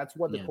ability, and that's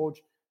what the coach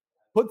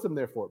puts them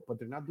there for, but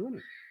they're not doing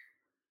it.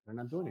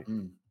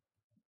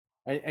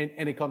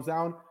 And it comes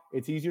down,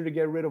 it's easier to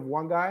get rid of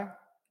one guy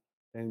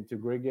than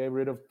to get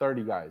rid of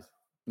 30 guys.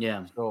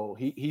 Yeah. So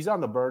he's on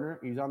the burner.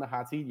 He's on the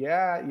hot seat.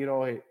 Yeah,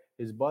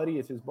 his buddy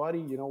is his buddy.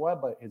 You know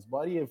what? But his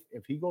buddy,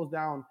 if he goes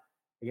down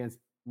against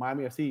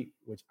Miami FC,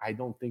 which I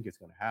don't think it's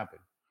going to happen,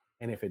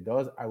 and if it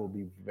does, I will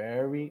be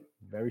very,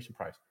 very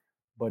surprised.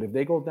 But if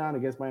they go down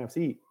against Miami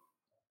FC,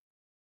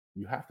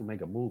 you have to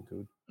make a move,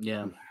 dude.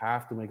 Yeah, you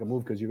have to make a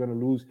move because you're going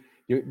to lose.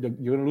 You're going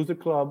to lose the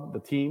club, the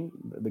team,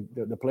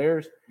 the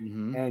players,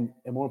 and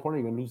more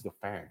importantly, you're going to lose the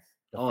fans.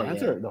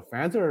 The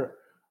fans are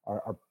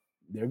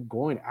they're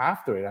going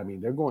after it. I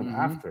mean, they're going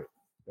after it.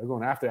 They're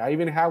going after it. I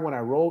even had, when I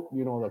wrote,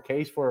 the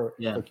case for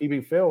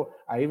keeping Phil,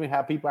 I even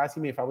had people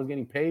asking me if I was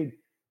getting paid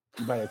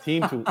by a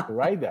team to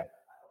write that.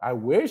 I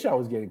wish I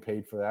was getting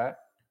paid for that.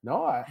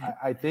 No,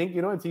 I think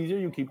it's easier.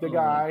 You keep the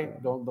guy.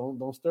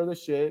 Don't stir the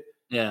shit.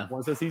 Yeah.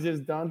 Once the season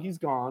is done, he's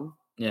gone.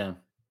 Yeah.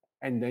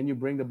 And then you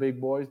bring the big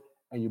boys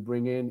and you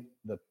bring in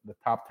the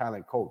top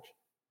talent coach.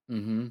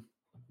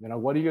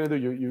 What are you gonna do?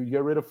 You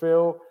get rid of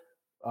Phil.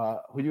 Who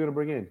are you gonna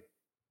bring in?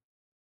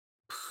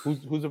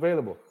 Who's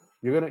available?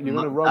 You're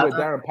gonna run with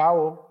Darren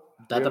Powell.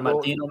 Tata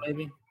Martino,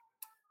 maybe.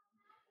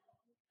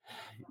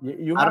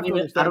 I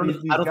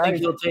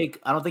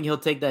don't think he'll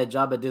take that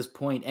job at this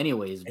point,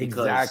 anyways.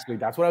 Exactly,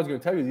 that's what I was going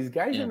to tell you. These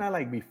guys are not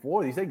like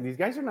before. These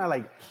guys are not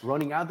like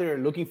running out there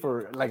looking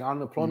for like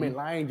unemployment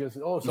line. Just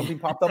something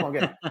popped up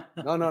again.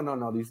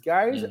 No. These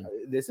guys,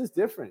 this is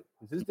different.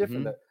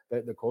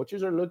 The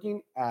coaches are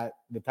looking at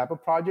the type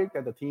of project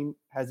that the team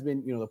has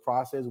been. The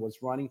process,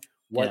 what's running,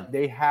 what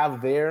they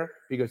have there,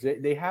 because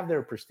they have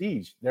their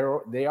prestige.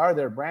 They are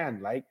their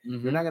brand. Like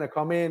you're not going to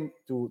come in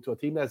to a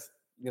team that's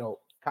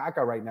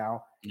caca right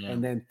now,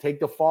 and then take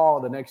the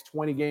fall the next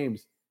 20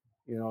 games.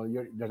 They're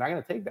not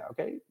going to take that.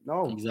 Okay,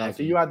 no. Exactly. I'll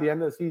see you at the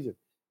end of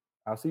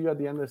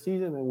the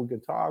season. And we can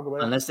talk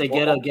about unless they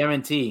get a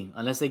guarantee.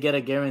 Unless they get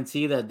a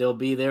guarantee that they'll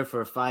be there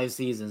for 5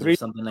 seasons or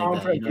something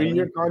like that.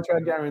 3-year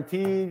contract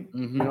guaranteed.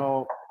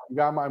 You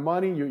got my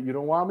money. You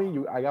don't want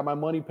me. I got my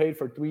money paid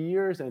for 3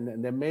 years,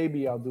 and then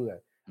maybe I'll do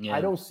that. Yeah.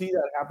 I don't see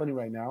that happening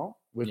right now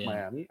with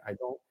Miami. I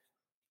don't,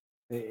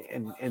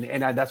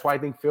 and that's why I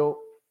think Phil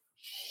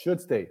should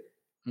stay.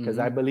 Because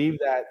I believe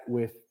that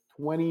with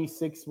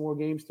 26 more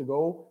games to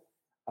go,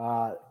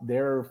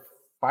 they're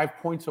 5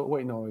 points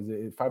away. No, is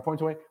it 5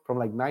 points away from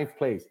like 9th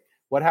place?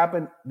 What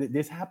happened?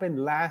 This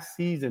happened last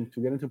season to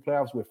get into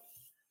playoffs with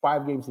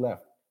 5 games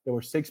left. They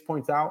were 6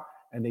 points out,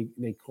 and they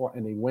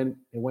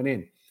went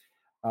in.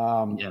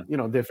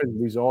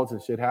 Different results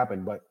and shit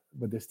happened, but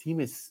this team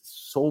is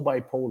so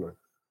bipolar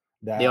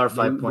that they are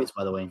 5 points,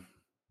 by the way.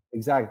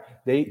 Exactly.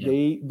 They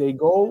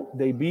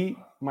beat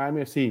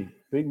Miami FC.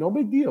 No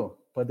big deal.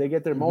 But they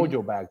get their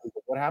mojo back.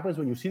 What happens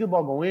when you see the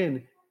ball go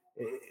in,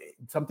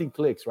 something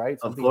clicks, right?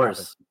 Something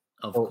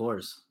Of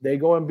course. They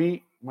go and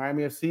beat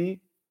Miami FC.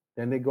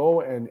 Then they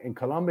go and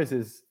Columbus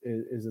is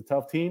a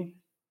tough team.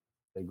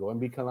 They go and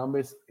beat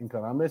Columbus in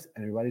Columbus,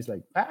 and everybody's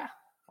like,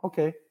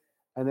 okay.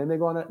 And then they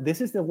go on. This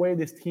is the way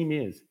this team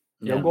is.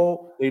 They'll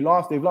go. They've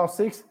lost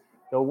 6.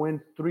 They'll win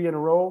 3 in a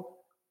row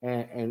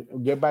and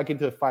get back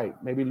into the fight.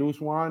 Maybe lose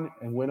 1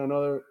 and win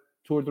another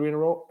 2 or 3 in a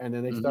row, and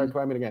then they start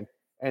climbing again.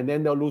 And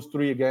then they'll lose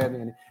 3 again.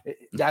 And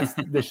that's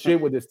the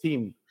shit with this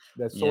team.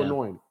 That's so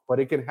annoying. But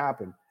it can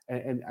happen.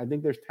 And I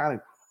think there's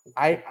talent.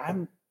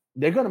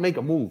 They're going to make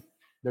a move.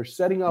 They're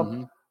setting up.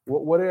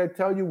 What did I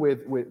tell you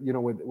with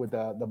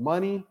the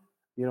money?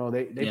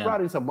 They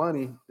brought in some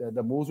money.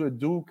 The moves with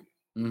Duke.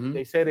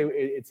 They said it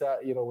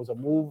was a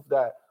move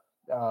that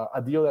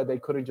a deal that they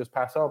couldn't just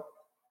pass up,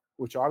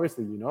 which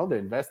obviously, the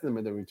investment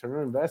and the return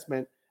on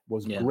investment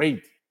was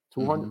great.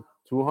 200,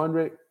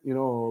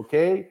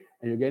 K,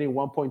 and you're getting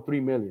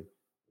 1.3 million.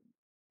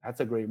 That's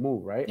a great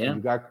move, right? Yeah. And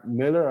you got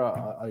Miller,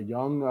 a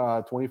young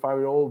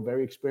 25-year-old,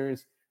 very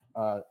experienced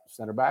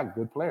center back,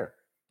 good player.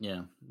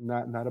 Yeah.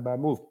 Not a bad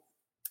move.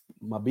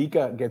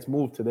 Mabika gets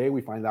moved today.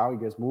 We find out he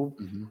gets moved.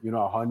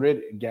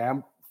 100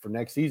 GAM for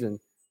next season,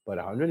 but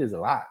 100 is a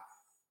lot.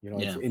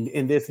 It's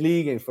in this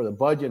league and for the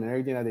budget and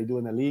everything that they do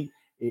in the league,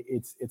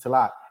 it's a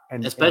lot.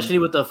 And especially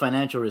with the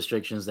financial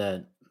restrictions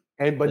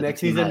but next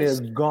season is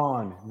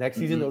gone. Next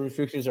season, those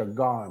restrictions are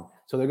gone.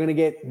 So they're going to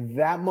get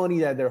that money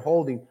that they're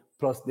holding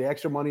plus the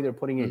extra money they're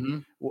putting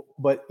in.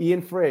 But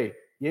Ian Frey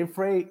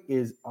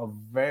is a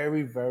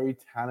very, very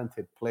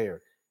talented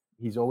player.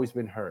 He's always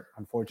been hurt,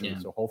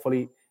 unfortunately. So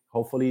hopefully,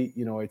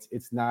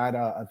 it's not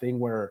a thing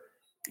where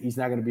he's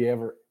not going to be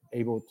ever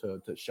able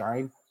to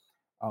shine.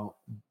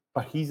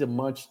 But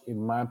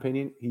in my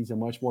opinion, he's a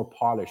much more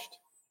polished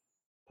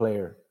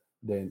player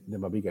than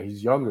Mabika.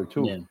 He's younger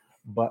too,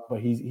 but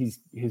his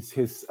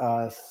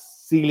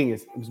ceiling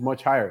is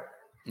much higher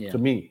to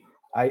me.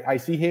 I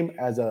see him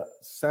as a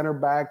center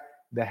back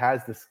that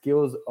has the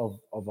skills of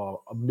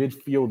a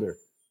midfielder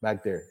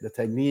back there, the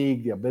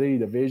technique, the ability,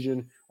 the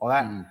vision, all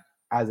that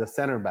as a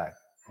center back,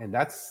 and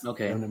that's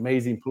an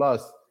amazing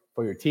plus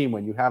for your team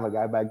when you have a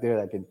guy back there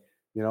that can,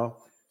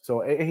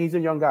 So and he's a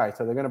young guy,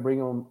 so they're gonna bring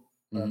him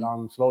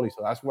along slowly.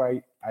 So that's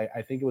why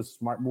I think it was a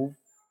smart move.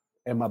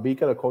 And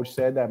Mabika, the coach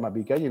said that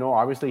Mabika,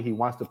 obviously he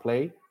wants to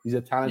play. He's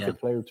a talented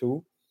player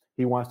too.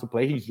 He wants to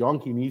play. He's young.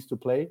 He needs to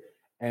play.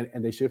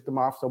 And they shift him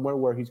off somewhere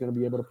where he's going to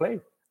be able to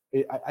play.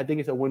 I think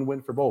it's a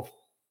win-win for both.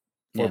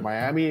 For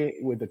Miami,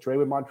 with the trade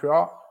with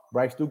Montreal,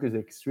 Bryce Duke is an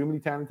extremely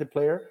talented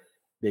player.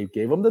 They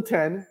gave him the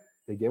 10.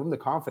 They gave him the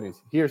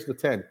confidence. Here's the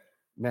 10.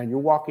 Man, you're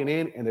walking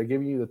in and they're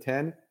giving you the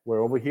 10, where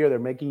over here they're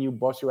making you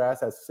bust your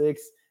ass at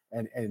 6,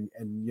 and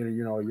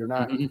you're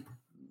not.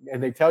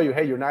 And they tell you,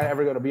 hey, you're not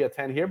ever going to be a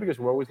 10 here because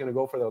we're always going to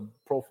go for the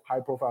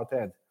high-profile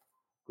 10s.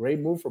 Great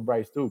move for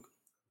Bryce Duke.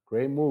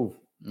 Great move.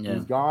 Yeah.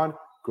 He's gone.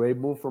 Great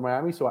move for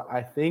Miami. So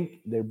I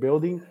think they're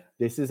building.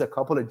 This is a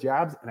couple of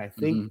jabs, and I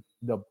think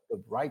the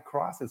right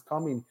cross is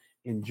coming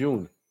in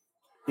June.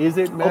 Is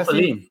it Messi?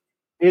 Hopefully.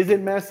 Is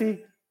it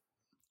Messi?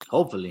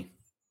 Hopefully.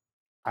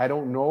 I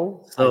don't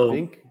know. So, I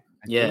think.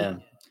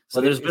 So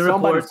there's been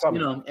reports,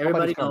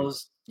 everybody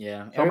knows.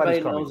 Yeah,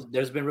 everybody knows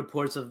there's been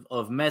reports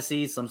of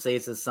Messi. Some say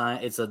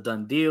it's a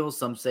done deal.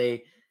 Some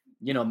say,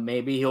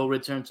 maybe he'll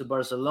return to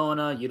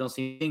Barcelona. You don't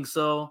think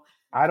so?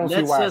 I don't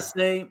see why.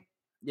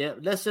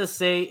 Let's just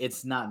say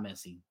it's not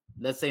Messi.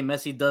 Let's say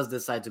Messi does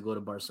decide to go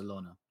to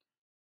Barcelona.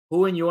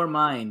 Who in your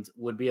mind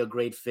would be a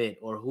great fit,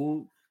 or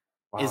who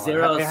is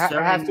there it has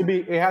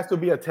to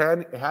be a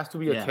 10. It has to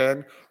be a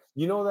 10.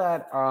 You know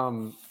that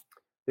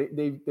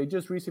they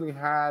just recently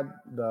had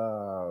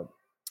the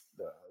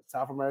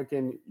South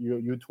American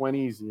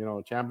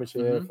U20s,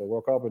 championship, the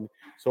World Cup, and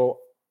so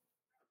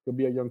could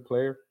be a young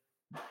player,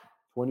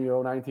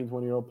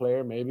 20-year-old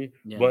player, maybe.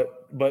 Yeah.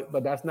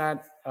 But that's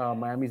not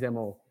Miami's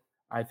MO.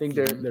 I think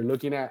they're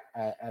looking at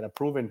a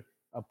proven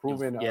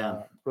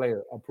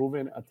player, a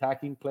proven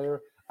attacking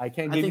player. I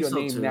can't give you a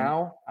name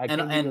now. I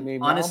can't give you a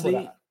name honestly,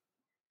 now.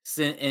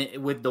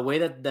 With the way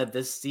that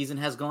this season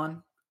has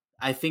gone,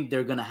 I think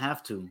they're gonna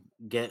have to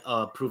get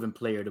a proven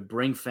player to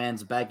bring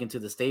fans back into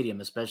the stadium,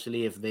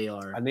 especially if they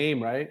are a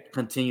name, right?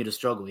 Continue to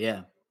struggle.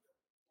 Yeah,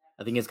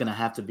 I think it's gonna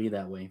have to be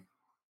that way.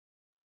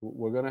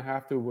 We're gonna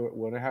have to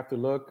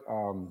look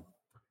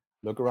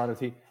around and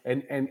see.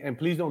 And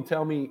please don't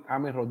tell me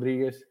Ames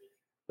Rodriguez.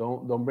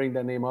 Don't bring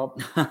that name up.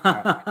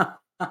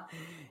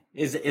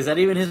 Is that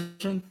even his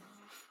name?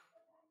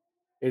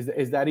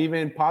 Is that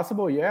even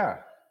possible? Yeah,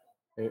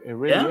 it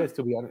really is,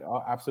 to be honest.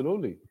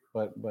 Absolutely.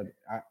 But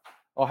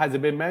has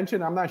it been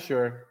mentioned? I'm not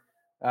sure.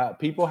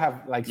 People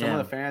have, like, some of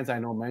the fans I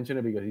know mention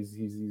it because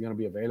he's going to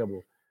be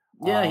available.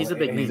 Yeah, he's a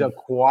big name. He's a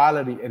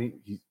quality, and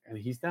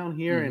he's down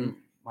here in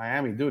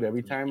Miami, dude.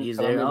 Every time he's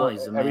there,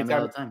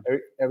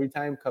 every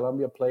time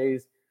Colombia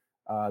plays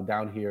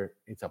down here,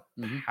 it's a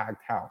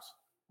packed house.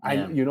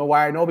 You know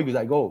why I know? Because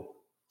I go.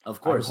 Of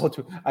course,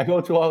 I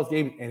go to all those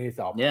games, and it's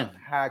a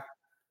packed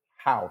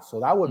house. So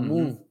that would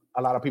move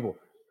a lot of people.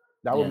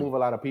 That would move a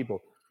lot of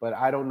people. But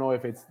I don't know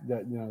if it's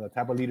the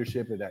type of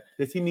leadership that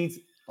this team needs.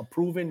 A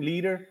proven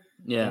leader,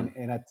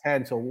 and a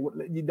 10. So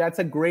that's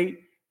a great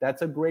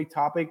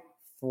topic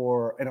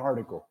for an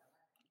article.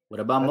 What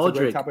about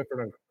Modric?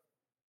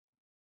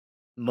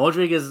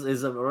 Modric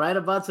is right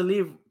about to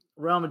leave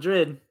Real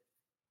Madrid.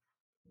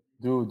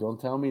 Dude, don't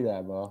tell me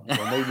that, bro.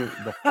 Don't make me.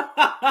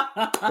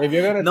 If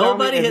you're gonna tell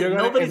me,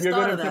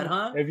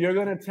 if you're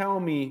gonna tell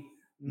me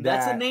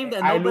that's a name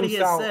that nobody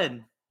has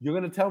said. You're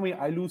gonna tell me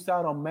I lose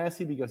out on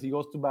Messi because he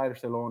goes to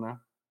Barcelona.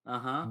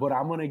 But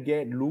I'm gonna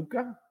get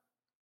Luka.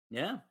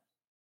 Yeah.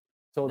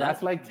 So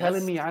that's like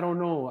telling me I don't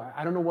know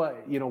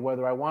what,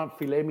 whether I want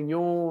filet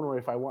mignon or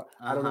if I want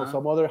I don't know,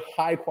 some other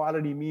high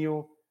quality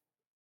meal.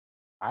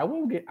 I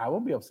won't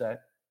be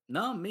upset.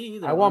 No, me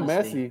either. I want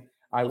Messi.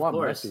 I want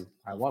Messi.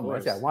 I want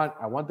Messi.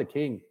 I want the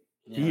king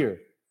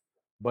here.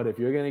 But if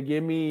you're gonna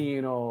give me,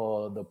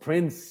 the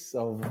prince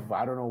of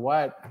I don't know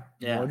what,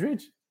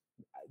 Modric,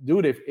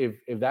 dude,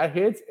 if that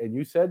hits and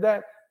you said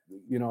that,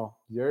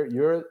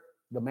 you're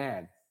the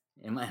man.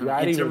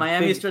 Inter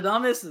Miami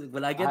Stradamus?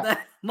 Will I get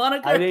that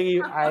moniker?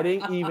 I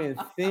didn't even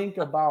think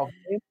about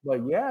him,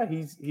 but yeah,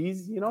 he's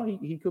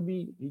he could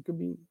be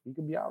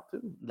out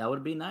too. That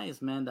would be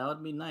nice, man. That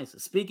would be nice.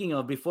 Speaking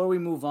of, before we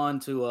move on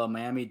to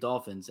Miami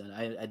Dolphins, and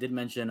I did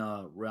mention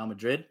Real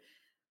Madrid.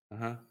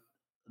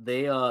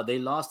 They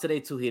lost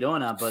today to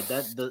Girona, but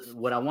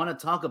what I want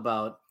to talk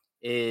about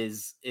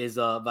is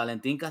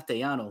Valentin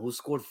Castellano, who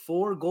scored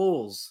 4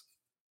 goals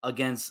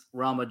against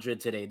Real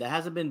Madrid today. That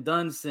hasn't been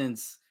done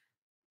since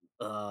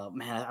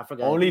I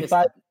forgot. Only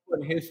 5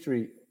 in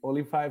history.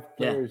 Only 5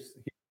 players.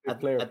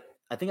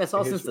 I think I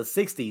saw since the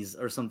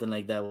 60s or something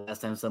like that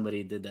last time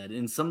somebody did that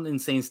in some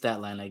insane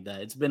stat line like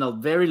that. It's been a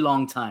very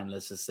long time,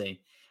 let's just say.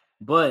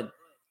 But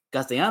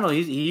Castellano,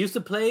 he used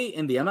to play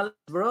in the MLS,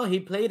 bro. He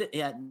played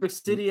at New York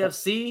City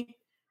FC.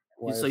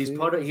 So he's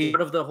part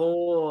of the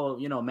whole,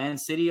 Man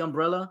City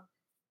umbrella.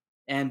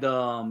 And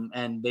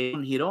they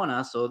won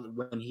Girona. So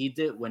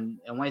when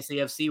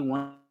NYCFC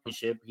won the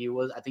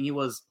championship, I think he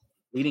was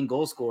leading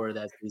goal scorer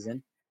that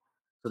season.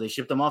 So they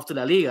shipped him off to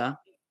La Liga,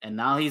 and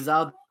now he's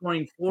out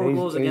scoring 4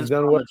 goals against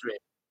Real Madrid.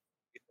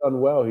 He's done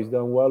well. He's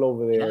done well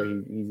over there.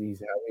 Yeah.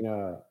 He's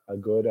having a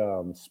good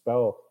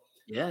spell.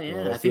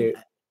 Yeah.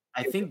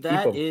 I think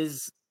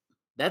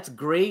that's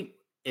great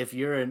if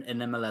you're an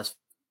MLS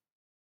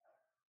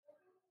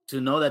to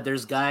know that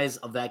there's guys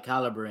of that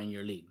caliber in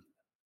your league.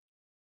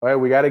 All right,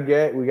 we gotta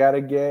get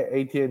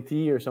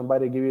AT&T or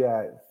somebody to give you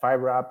that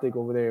fiber optic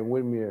over there in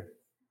Whitmere.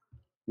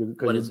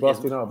 Because you're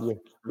busting up.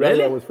 Really?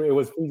 Yeah, it was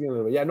freezing a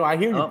little bit. Yeah, no, I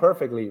hear you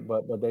perfectly,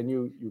 but then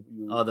you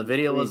the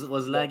video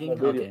was lagging?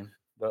 Okay.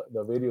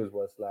 The videos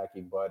was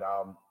lacking, but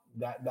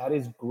that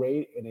is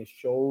great, and it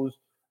shows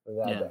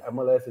that the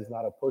MLS is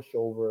not a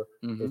pushover.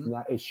 It's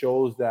not. It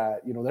shows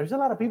that there's a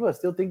lot of people that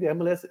still think the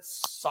MLS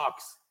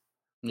sucks.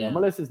 The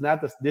MLS is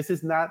not this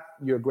is not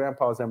your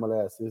grandpa's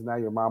MLS. This is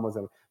not your mama's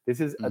MLS. This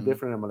is a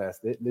different MLS.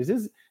 This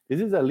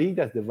is a league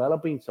that's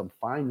developing some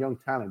fine young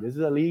talent. This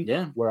is a league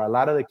where a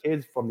lot of the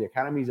kids from the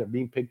academies are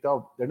being picked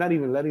up. They're not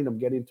even letting them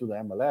get into the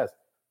MLS.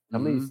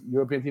 Some of these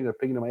European teams are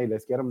picking them. Hey,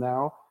 let's get them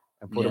now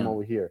and put them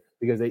over here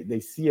because they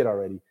see it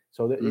already.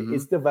 So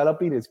it's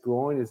developing. It's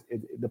growing.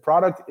 The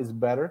product is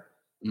better,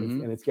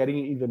 and it's getting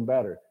even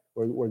better.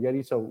 We're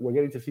getting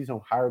to see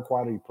some higher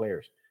quality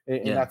players,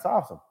 and that's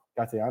awesome.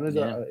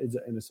 Castellano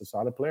is a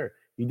solid player.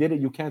 He did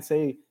it. You can't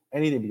say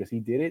anything because he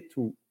did it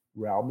to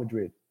Real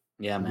Madrid.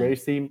 Yeah, man.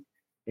 Greatest team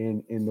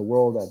in the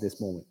world at this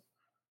moment.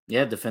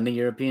 Yeah, defending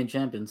European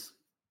champions.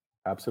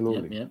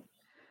 Absolutely. Yep.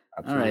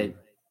 Absolutely. All right.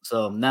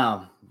 So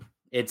now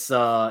it's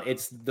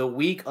the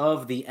week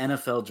of the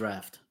NFL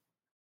draft.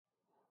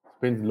 It's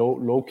been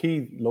low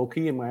key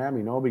in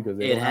Miami, no? Because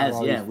it has.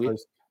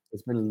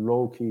 It's been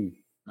low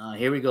key.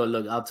 Here we go.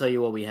 Look, I'll tell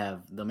you what we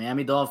have. The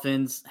Miami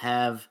Dolphins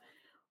have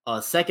a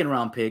 2nd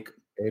round pick,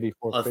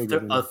 84 a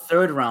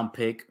 3rd round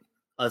pick,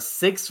 a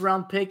 6th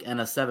round pick,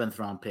 and a 7th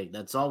round pick.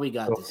 That's all we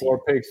got. So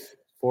 4 picks.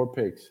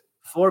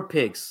 4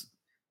 picks.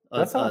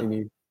 That's all I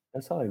need.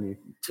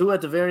 2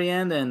 at the very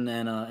end, and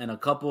a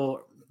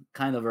couple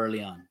kind of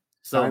early on.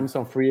 So sign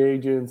some free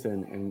agents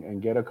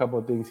and get a couple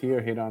of things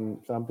here, hit on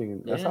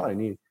something. That's all I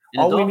need.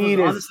 All we need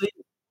is honestly,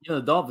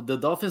 the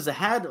Dolphins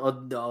had a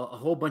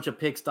whole bunch of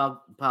picks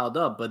piled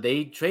up, but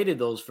they traded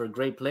those for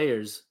great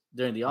players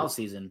during the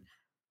offseason.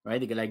 Right,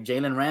 they get like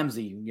Jalen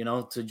Ramsey,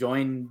 to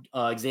join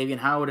Xavier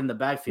Howard in the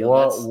backfield.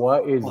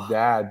 What is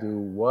that, dude?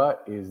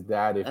 What is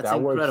that? If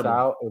that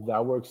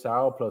works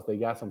out, plus they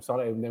got some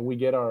solid, and then we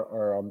get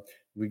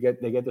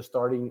they get the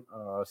starting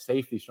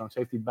strong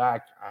safety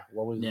back.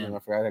 What was his name? I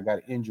forgot. I got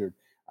injured.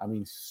 I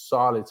mean,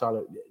 solid.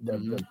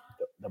 The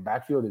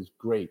backfield is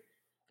great.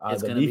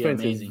 The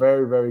defense is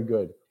very, very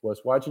good.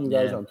 Was watching you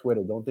guys on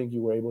Twitter. Don't think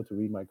you were able to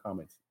read my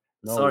comments.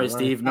 No, sorry,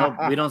 Steve. No,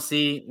 we don't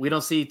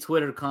see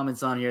Twitter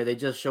comments on here. They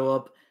just show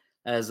up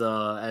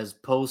as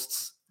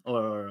posts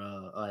or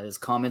as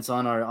comments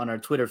on our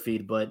Twitter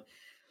feed. But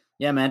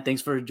yeah, man,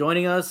 thanks for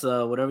joining us.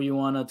 Whatever you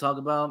want to talk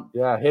about.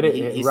 Yeah, hit it.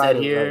 He said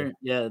here, right.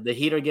 Yeah, the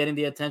Heat are getting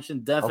the attention.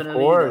 Definitely, of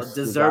course,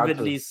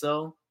 deservedly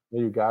so.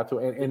 You got to,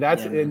 and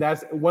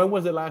that's when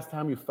was the last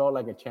time you felt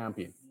like a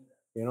champion?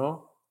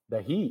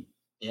 The Heat.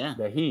 Yeah,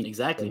 the Heat.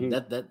 Exactly. The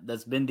Heat.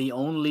 That's been the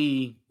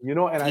only and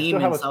I still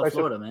have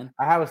Florida, man.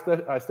 I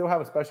still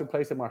have a special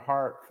place in my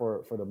heart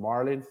for the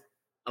Marlins.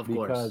 Of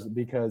course.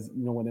 Because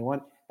when they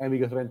won, and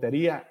because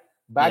Renteria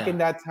back in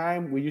that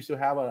time, we used to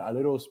have a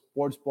little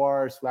sports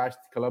bar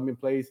 / Colombian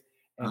place,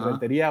 and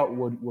Renteria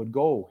would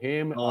go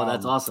him. Oh,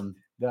 that's awesome.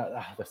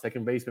 The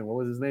second baseman, what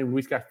was his name?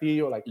 Luis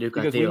Castillo.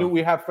 Because we knew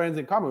we have friends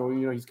in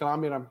common. He's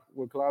Colombian,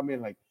 we're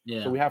Colombian.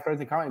 So we have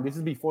friends in common. This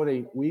is before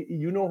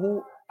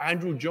who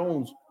Andrew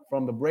Jones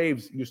from the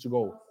Braves used to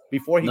go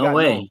before he got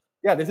known.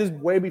 Yeah, this is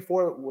way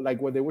before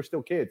when they were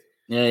still kids.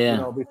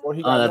 Yeah. Before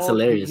he got that's known,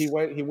 hilarious. He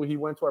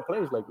went to our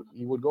place.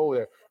 He would go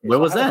there. Where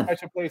was that?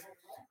 Special place.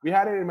 We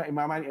had it in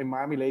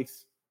Miami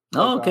Lakes.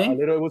 Oh, okay.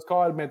 It was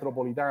called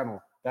Metropolitano.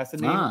 That's the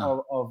name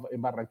of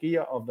in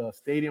Barranquilla of the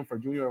stadium for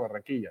Junior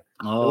Barranquilla.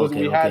 Oh,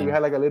 we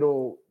had like a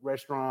little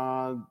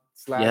restaurant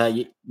 /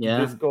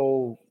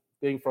 disco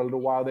thing for a little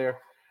while there.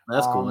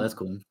 That's cool. That's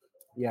cool.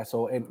 Yeah.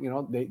 So and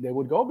they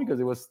would go because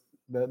it was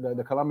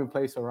the Colombian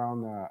place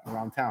around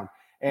town.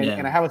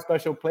 And I have a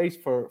special place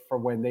for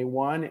when they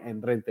won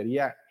and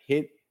Renteria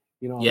hit.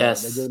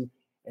 Yes.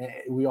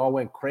 We all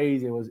went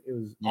crazy. It was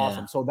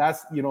awesome. So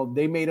that's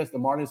they made us, the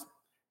Marlins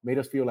made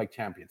us feel like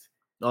champions.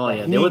 Oh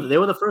yeah, they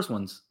were the first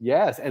ones.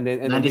 Yes, and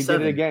then they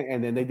did it again,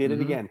 and then they did it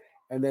again,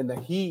 and then the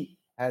Heat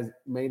has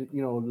made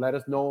let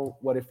us know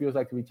what it feels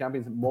like to be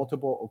champions on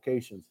multiple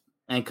occasions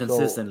and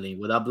consistently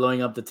without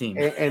blowing up the team.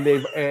 And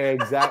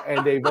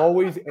they've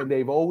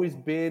always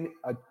been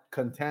a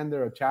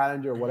contender, a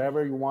challenger,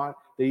 whatever you want.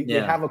 They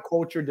have a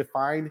culture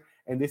defined,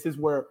 and this is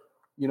where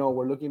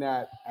we're looking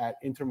at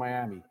Inter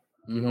Miami.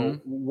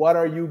 What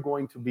are you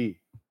going to be?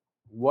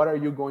 What are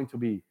you going to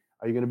be?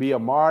 Are you going to be a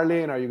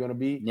Marlin? Are you going to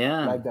be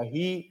like the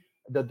Heat?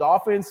 The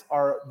Dolphins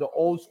are the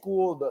old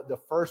school, the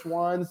first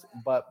ones,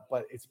 but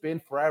it's been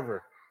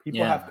forever.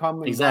 People have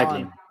come and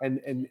gone,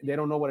 and they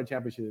don't know what a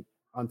championship is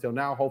until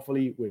now.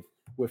 Hopefully,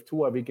 with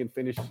Tua, we can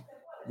finish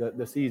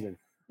the season.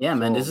 Yeah,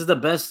 man, this is the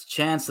best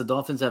chance the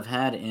Dolphins have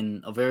had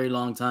in a very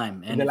long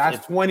time. And in the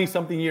last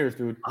 20-something years,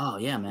 dude. Oh,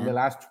 yeah, man. In the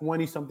last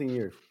 20-something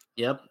years.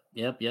 Yep.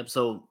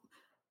 So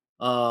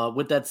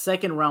with that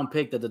second round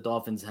pick that the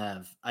Dolphins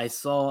have, I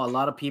saw a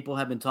lot of people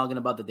have been talking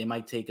about that they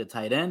might take a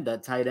tight end.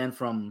 That tight end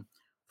from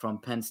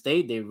Penn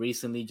State. They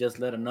recently just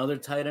let another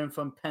tight end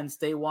from Penn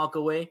State walk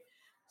away.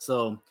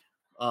 So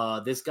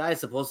this guy is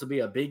supposed to be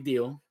a big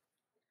deal,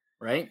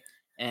 right?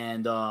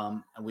 And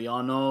we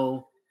all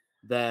know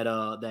that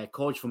that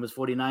coach from his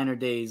 49er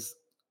days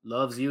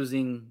loves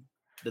using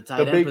the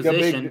tight end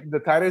position. The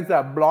tight ends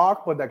that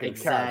block, but that can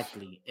catch.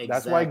 Exactly.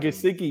 That's why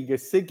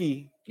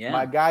Gesicki,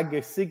 my guy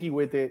Gesicki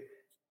with it,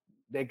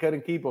 they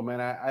couldn't keep him, man.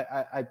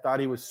 I thought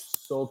he was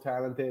so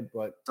talented,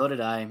 but so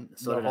did I.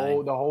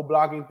 The whole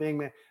blocking thing,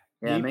 man.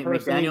 Yeah,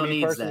 McDaniel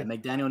needs that.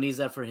 McDaniel needs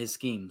that for his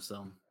scheme.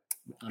 So,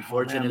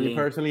 unfortunately, me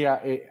personally,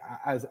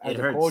 as a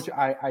coach,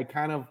 I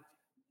kind of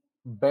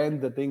bend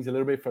the things a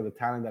little bit for the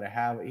talent that I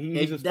have.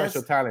 He's a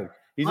special talent.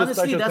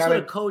 Honestly, that's what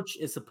a coach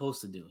is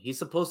supposed to do. He's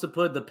supposed to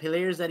put the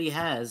players that he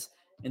has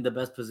in the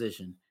best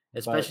position,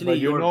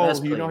 especially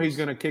best players. He's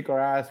gonna kick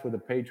our ass with the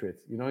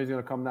Patriots. He's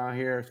gonna come down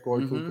here, score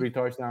 2-3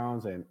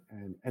 touchdowns,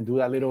 and do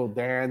that little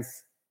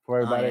dance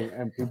for everybody,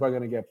 and people are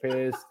gonna get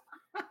pissed.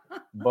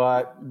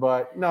 But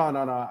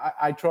no.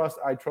 I trust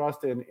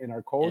in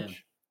our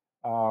coach.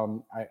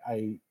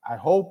 I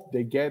hope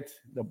they get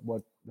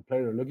what the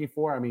players are looking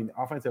for. I mean,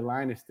 offensive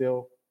line is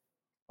still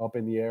up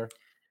in the air.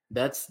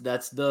 That's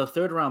the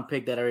third round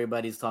pick that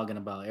everybody's talking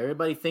about.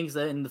 Everybody thinks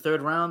that in the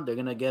third round they're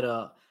gonna get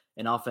an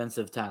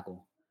offensive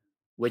tackle,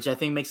 which I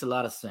think makes a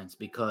lot of sense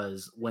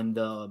because when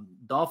the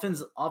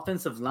Dolphins'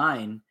 offensive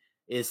line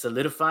is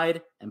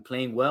solidified and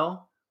playing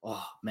well,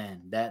 oh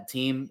man, that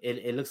team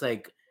it looks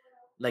like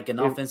an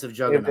offensive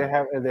juggernaut.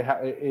 If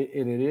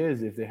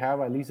they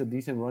have at least a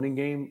decent running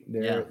game,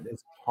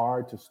 it's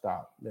hard to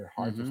stop. They're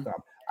hard to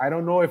stop. I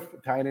don't know if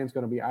tight end's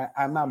going to be.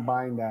 I'm not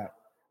buying that.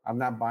 I'm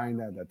not buying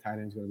that tight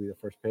end's going to be the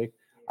first pick.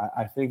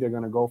 I think they're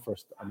going to go for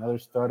another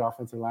stud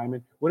offensive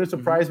lineman. Wouldn't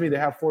surprise me. They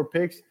have 4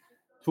 picks.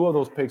 2 of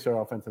those picks are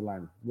offensive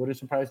linemen. Wouldn't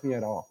surprise me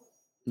at all.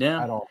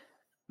 Yeah, at all.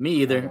 Me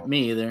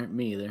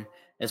either.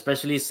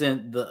 Especially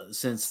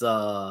since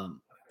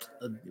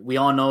we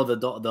all know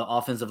the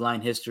offensive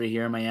line history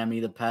here in Miami.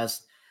 The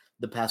past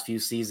few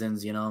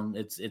seasons,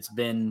 it's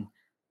been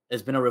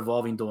a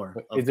revolving door.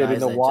 Is it in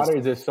the water?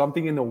 Is there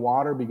something in the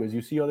water? Because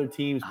you see other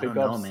teams pick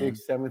up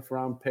 6th, 7th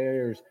round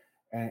players,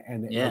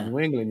 and New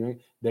England,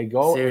 they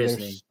go and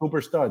they're super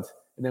studs,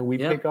 and then we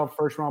pick up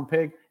 1st round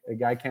pick. The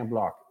guy can't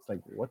block. It's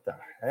like, what the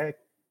heck?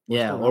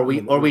 Or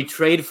we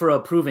trade for a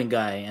proven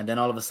guy, and then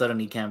all of a sudden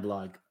he can't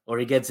block, or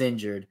he gets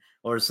injured,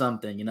 or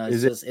something.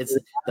 It's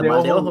the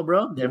mal de ojo,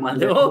 bro. They're mal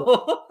de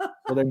ojo.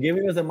 So they're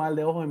giving us a mal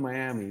de ojo in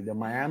Miami. The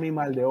Miami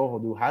mal de ojo,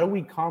 dude. How do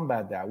we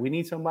combat that? We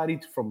need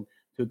somebody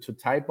to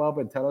type up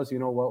and tell us,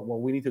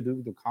 what we need to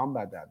do to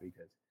combat that,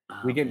 because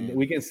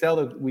we can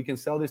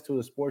sell this to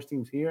the sports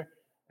teams here,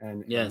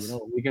 and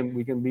we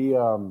can be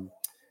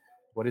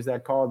what is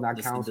that called?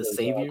 Not counselors, the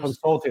saviors?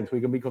 Consultants.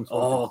 We can be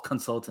consultants. Oh,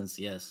 consultants,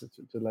 yes.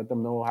 To let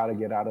them know how to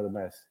get out of the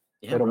mess.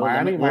 Yeah, bro,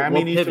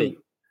 Miami needs pivot.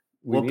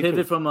 We'll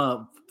pivot from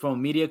a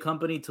media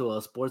company to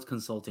a sports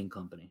consulting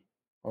company.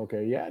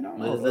 Okay, yeah, no.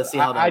 Let's see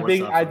how that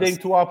works out. I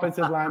think 2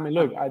 offensive linemen.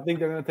 Look, I think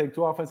they're going to take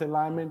 2 offensive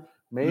linemen,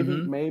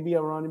 maybe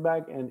a running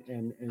back,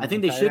 and I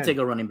think they should take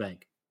a running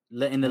back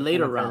in the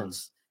later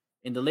rounds.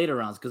 In the later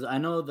rounds, because I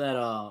know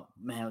that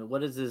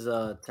what is his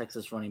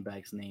Texas running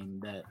back's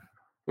name? That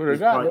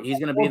he's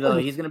gonna be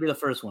the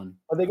first one.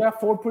 But they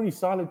got 4 pretty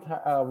solid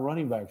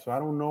running backs, so I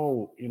don't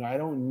know. I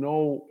don't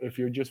know if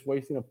you're just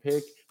wasting a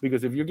pick,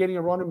 because if you're getting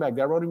a running back,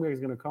 that running back is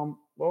gonna come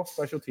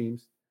special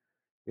teams.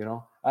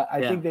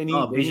 I think they need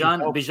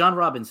Bijan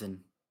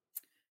Robinson.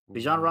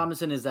 Bijan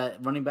Robinson is that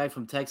running back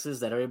from Texas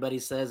that everybody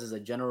says is a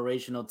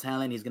generational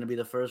talent. He's going to be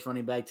the first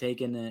running back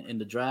taken in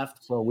the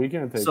draft. So we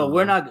can take. So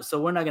we're not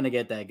going to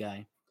get that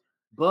guy.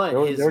 But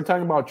they were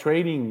talking about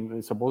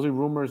trading, supposedly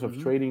rumors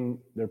of trading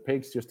their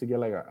picks just to get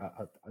like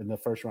a in the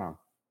first round.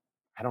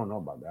 I don't know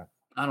about that.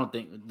 I don't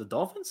think the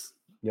Dolphins.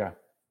 Yeah,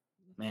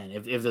 man.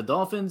 If the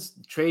Dolphins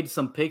trade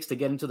some picks to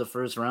get into the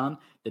first round,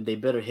 then they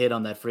better hit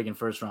on that friggin'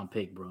 first round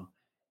pick, bro.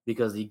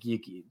 Because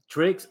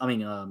tricks.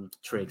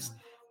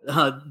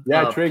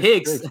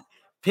 Tricks.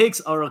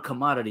 Picks are a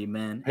commodity,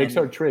 man. Picks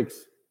are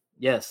tricks.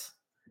 Yes.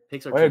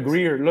 Picks are tricks.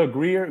 Greer. Look,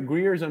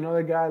 Greer's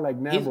another guy like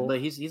Neville.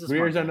 He's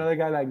Greer's another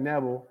guy like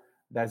Neville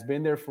that's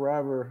been there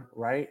forever,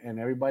 right? And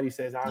everybody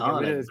says, "I'll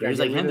get rid of this guy." He's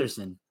like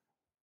Henderson.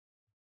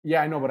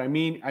 Yeah, I know, but I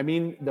mean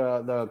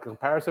the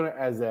comparison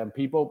as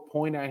people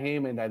point at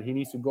him and that he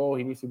needs to go,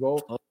 and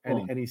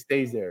he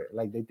stays there.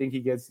 Like they think he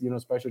gets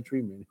special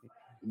treatment.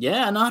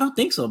 Yeah, no, I don't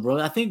think so, bro.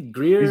 I think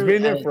Greer. He's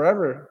been there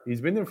forever.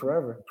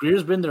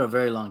 Greer's been there a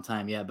very long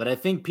time, yeah. But I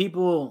think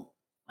people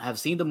have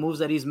seen the moves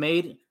that he's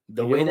made.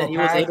 The way that he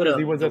was able to.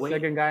 He was the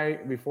second guy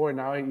before.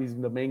 Now he's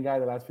the main guy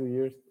the last few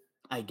years.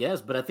 I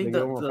guess, but I think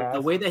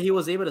the way that he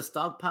was able to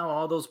stockpile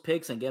all those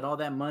picks and get all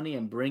that money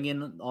and bring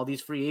in all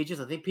these free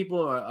agents, I think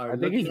people are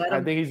looking at him.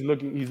 I think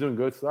he's doing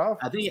good stuff.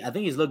 I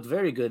think he's looked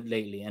very good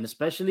lately, and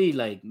especially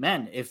like,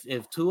 man,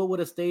 if Tua would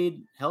have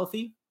stayed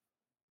healthy,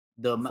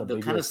 the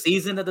kind of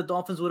season that the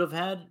Dolphins would have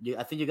had,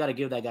 I think you got to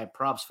give that guy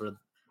props for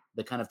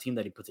the kind of team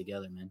that he put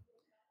together, man.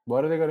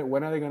 When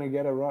are they gonna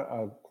get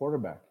a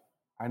quarterback?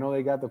 I know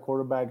they got the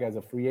quarterback as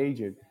a free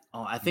agent.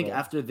 Oh, I think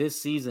after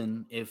this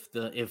season, if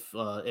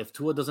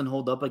Tua doesn't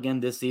hold up again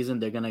this season,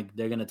 they're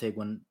gonna take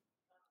one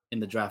in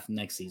the draft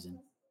next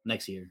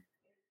year.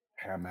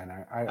 Yeah,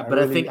 man. I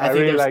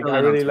really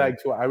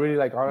like Tua. I really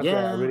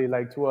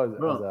like Tua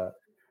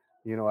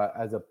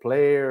as a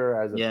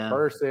player, as a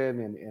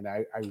person, and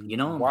I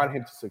want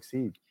him to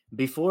succeed.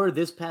 Before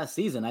this past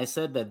season, I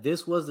said that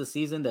this was the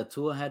season that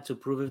Tua had to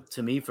prove it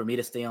to me for me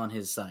to stay on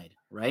his side,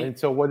 right? And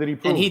so what did he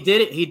prove? And he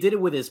did it. He did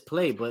it with his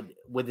play, but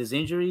with his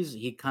injuries,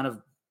 he kind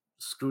of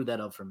screwed that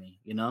up for me,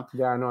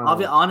 Yeah, no. I'll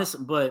be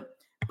honest, but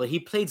he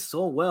played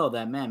so well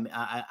that, man,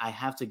 I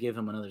have to give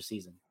him another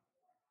season.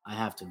 I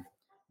have to.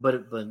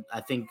 But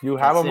I think you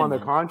have him on the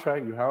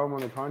contract. You have him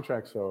on the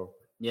contract, so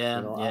yeah.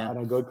 On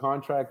a good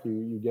contract,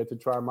 you get to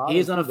try him out. He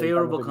is on a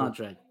favorable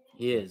contract.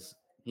 He is.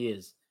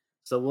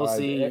 So we'll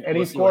see.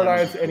 Any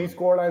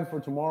scorelines for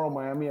tomorrow?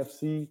 Miami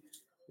FC,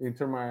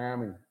 Inter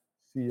Miami.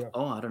 See ya.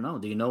 Oh, I don't know.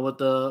 Do you know what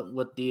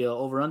the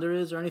over under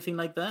is or anything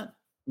like that?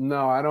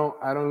 No, I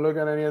don't look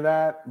at any of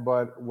that.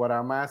 But what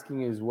I'm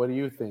asking is, what do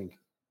you think?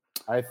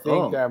 I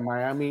think that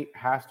Miami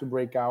has to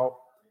break out.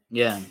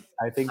 Yeah,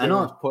 I think they're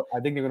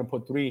going to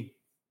put 3.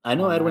 I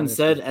know Edwin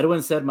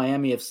said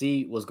Miami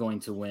FC was going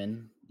to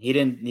win. He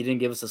didn't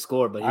give us a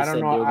score, but he said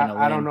they were going to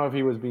win. I don't know if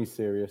he was being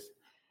serious.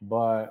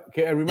 But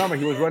remember,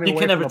 he was running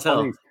away from the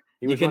police.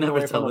 He was running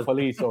away from the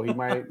police, so he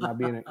might not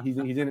be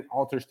he's in an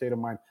altered state of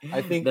mind.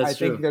 I think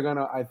they're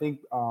gonna. I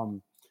think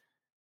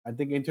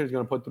Inter's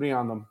gonna put 3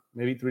 on them,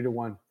 maybe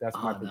 3-1. That's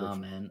my prediction. No,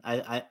 man.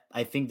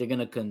 I think they're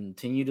gonna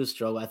continue to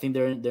struggle. I think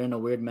they're in a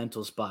weird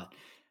mental spot.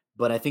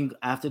 But I think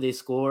after they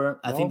score,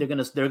 I think they're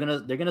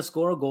gonna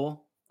score a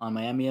goal on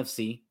Miami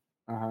FC.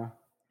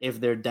 If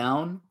they're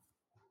down,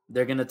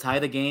 they're gonna tie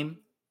the game.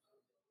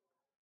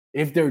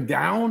 If they're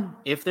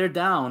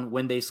down,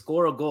 when they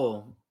score a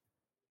goal,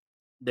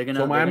 they're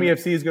gonna. So Miami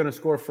FC is gonna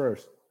score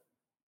first.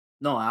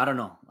 No, I don't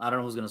know. I don't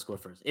know who's gonna score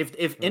first.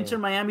 If Inter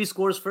Miami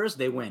scores first,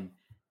 they win.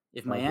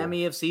 If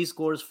Miami FC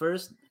scores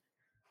first,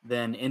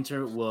 then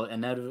Inter will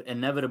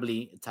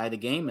inevitably tie the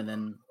game, and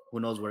then who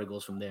knows where it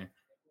goes from there.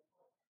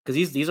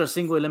 Because these are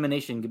single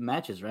elimination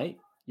matches, right?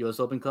 U.S.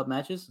 Open Cup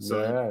matches.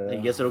 So I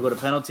guess it'll go to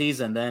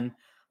penalties, and then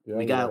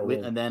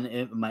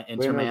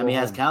Inter Miami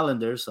has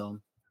calendar, so.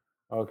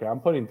 Okay, I'm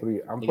putting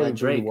 3. I'm putting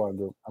 3-1,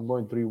 dude. I'm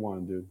going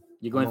 3-1, dude.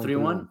 You're going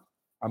 3-1?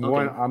 I'm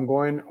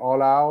going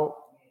all out.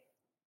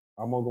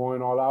 I'm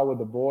going all out with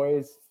the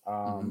boys.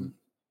 And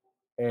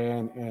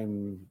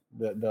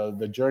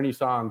the Journey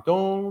song,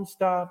 "Don't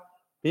Stop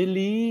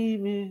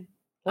Believing."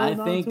 I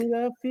think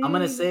I'm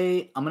gonna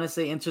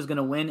say Inter's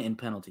gonna win in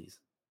penalties.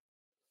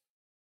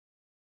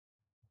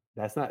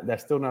 That's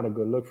still not a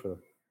good look for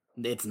them.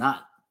 It's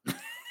not,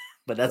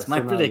 but that's my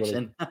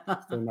prediction.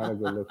 Still not a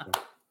good look for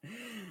them.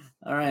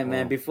 All right,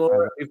 man.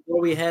 Before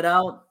we head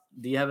out,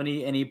 do you have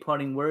any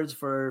parting words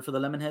for the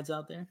Lemonheads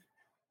out there?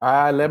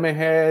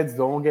 Lemonheads,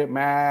 don't get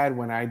mad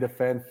when I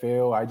defend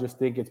Phil. I just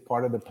think it's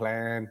part of the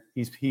plan.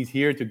 He's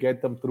here to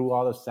get them through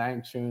all the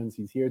sanctions.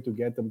 He's here to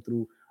get them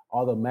through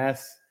all the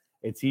mess.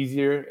 It's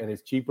easier and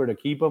it's cheaper to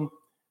keep them.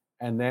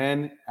 And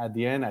then at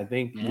the end, I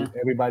think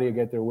everybody will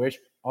get their wish,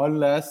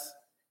 unless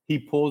he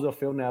pulls a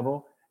Phil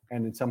Neville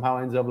and it somehow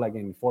ends up like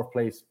in 4th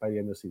place by the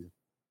end of the season.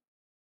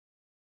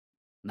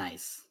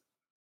 Nice.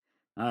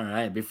 All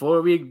right.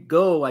 Before we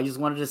go, I just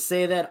wanted to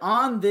say that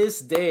on this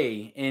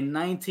day in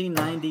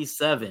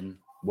 1997,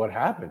 what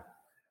happened?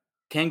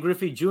 Ken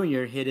Griffey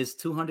Jr. hit his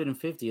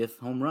 250th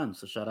home run.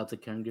 So shout out to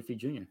Ken Griffey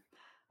Jr.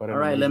 All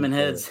right,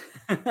 Lemonheads.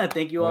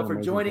 Thank you all for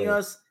joining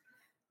us.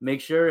 Make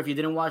sure if you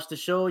didn't watch the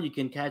show, you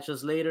can catch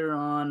us later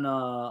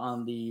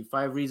on the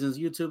 5 Reasons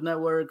YouTube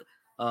network,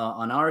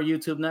 on our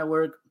YouTube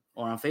network,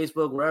 or on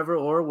Facebook,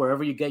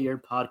 wherever you get your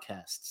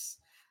podcasts.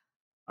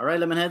 All right,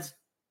 Lemonheads.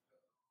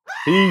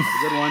 Peace. Have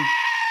a good one.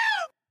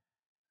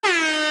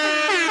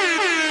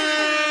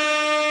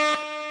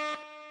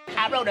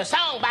 I wrote a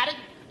song about it.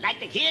 Like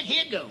the kid,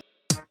 here it goes.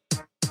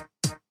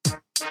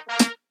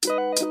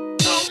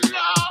 Oh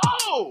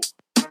no!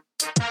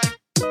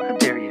 How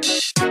dare you?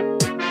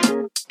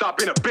 Stop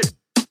being a bitch.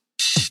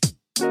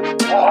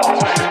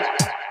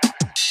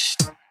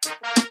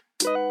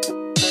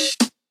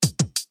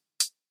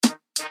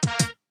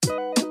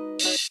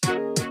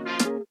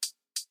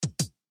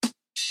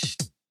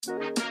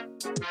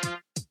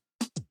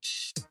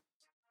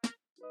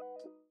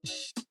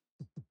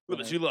 We'll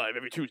let you live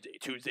every Tuesday.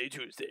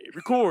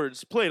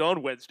 Records played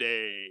on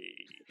Wednesday.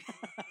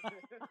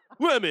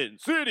 Lemon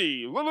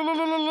City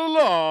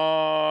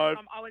live.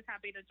 I'm always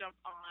happy to jump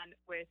on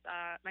with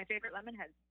my favorite Lemonheads.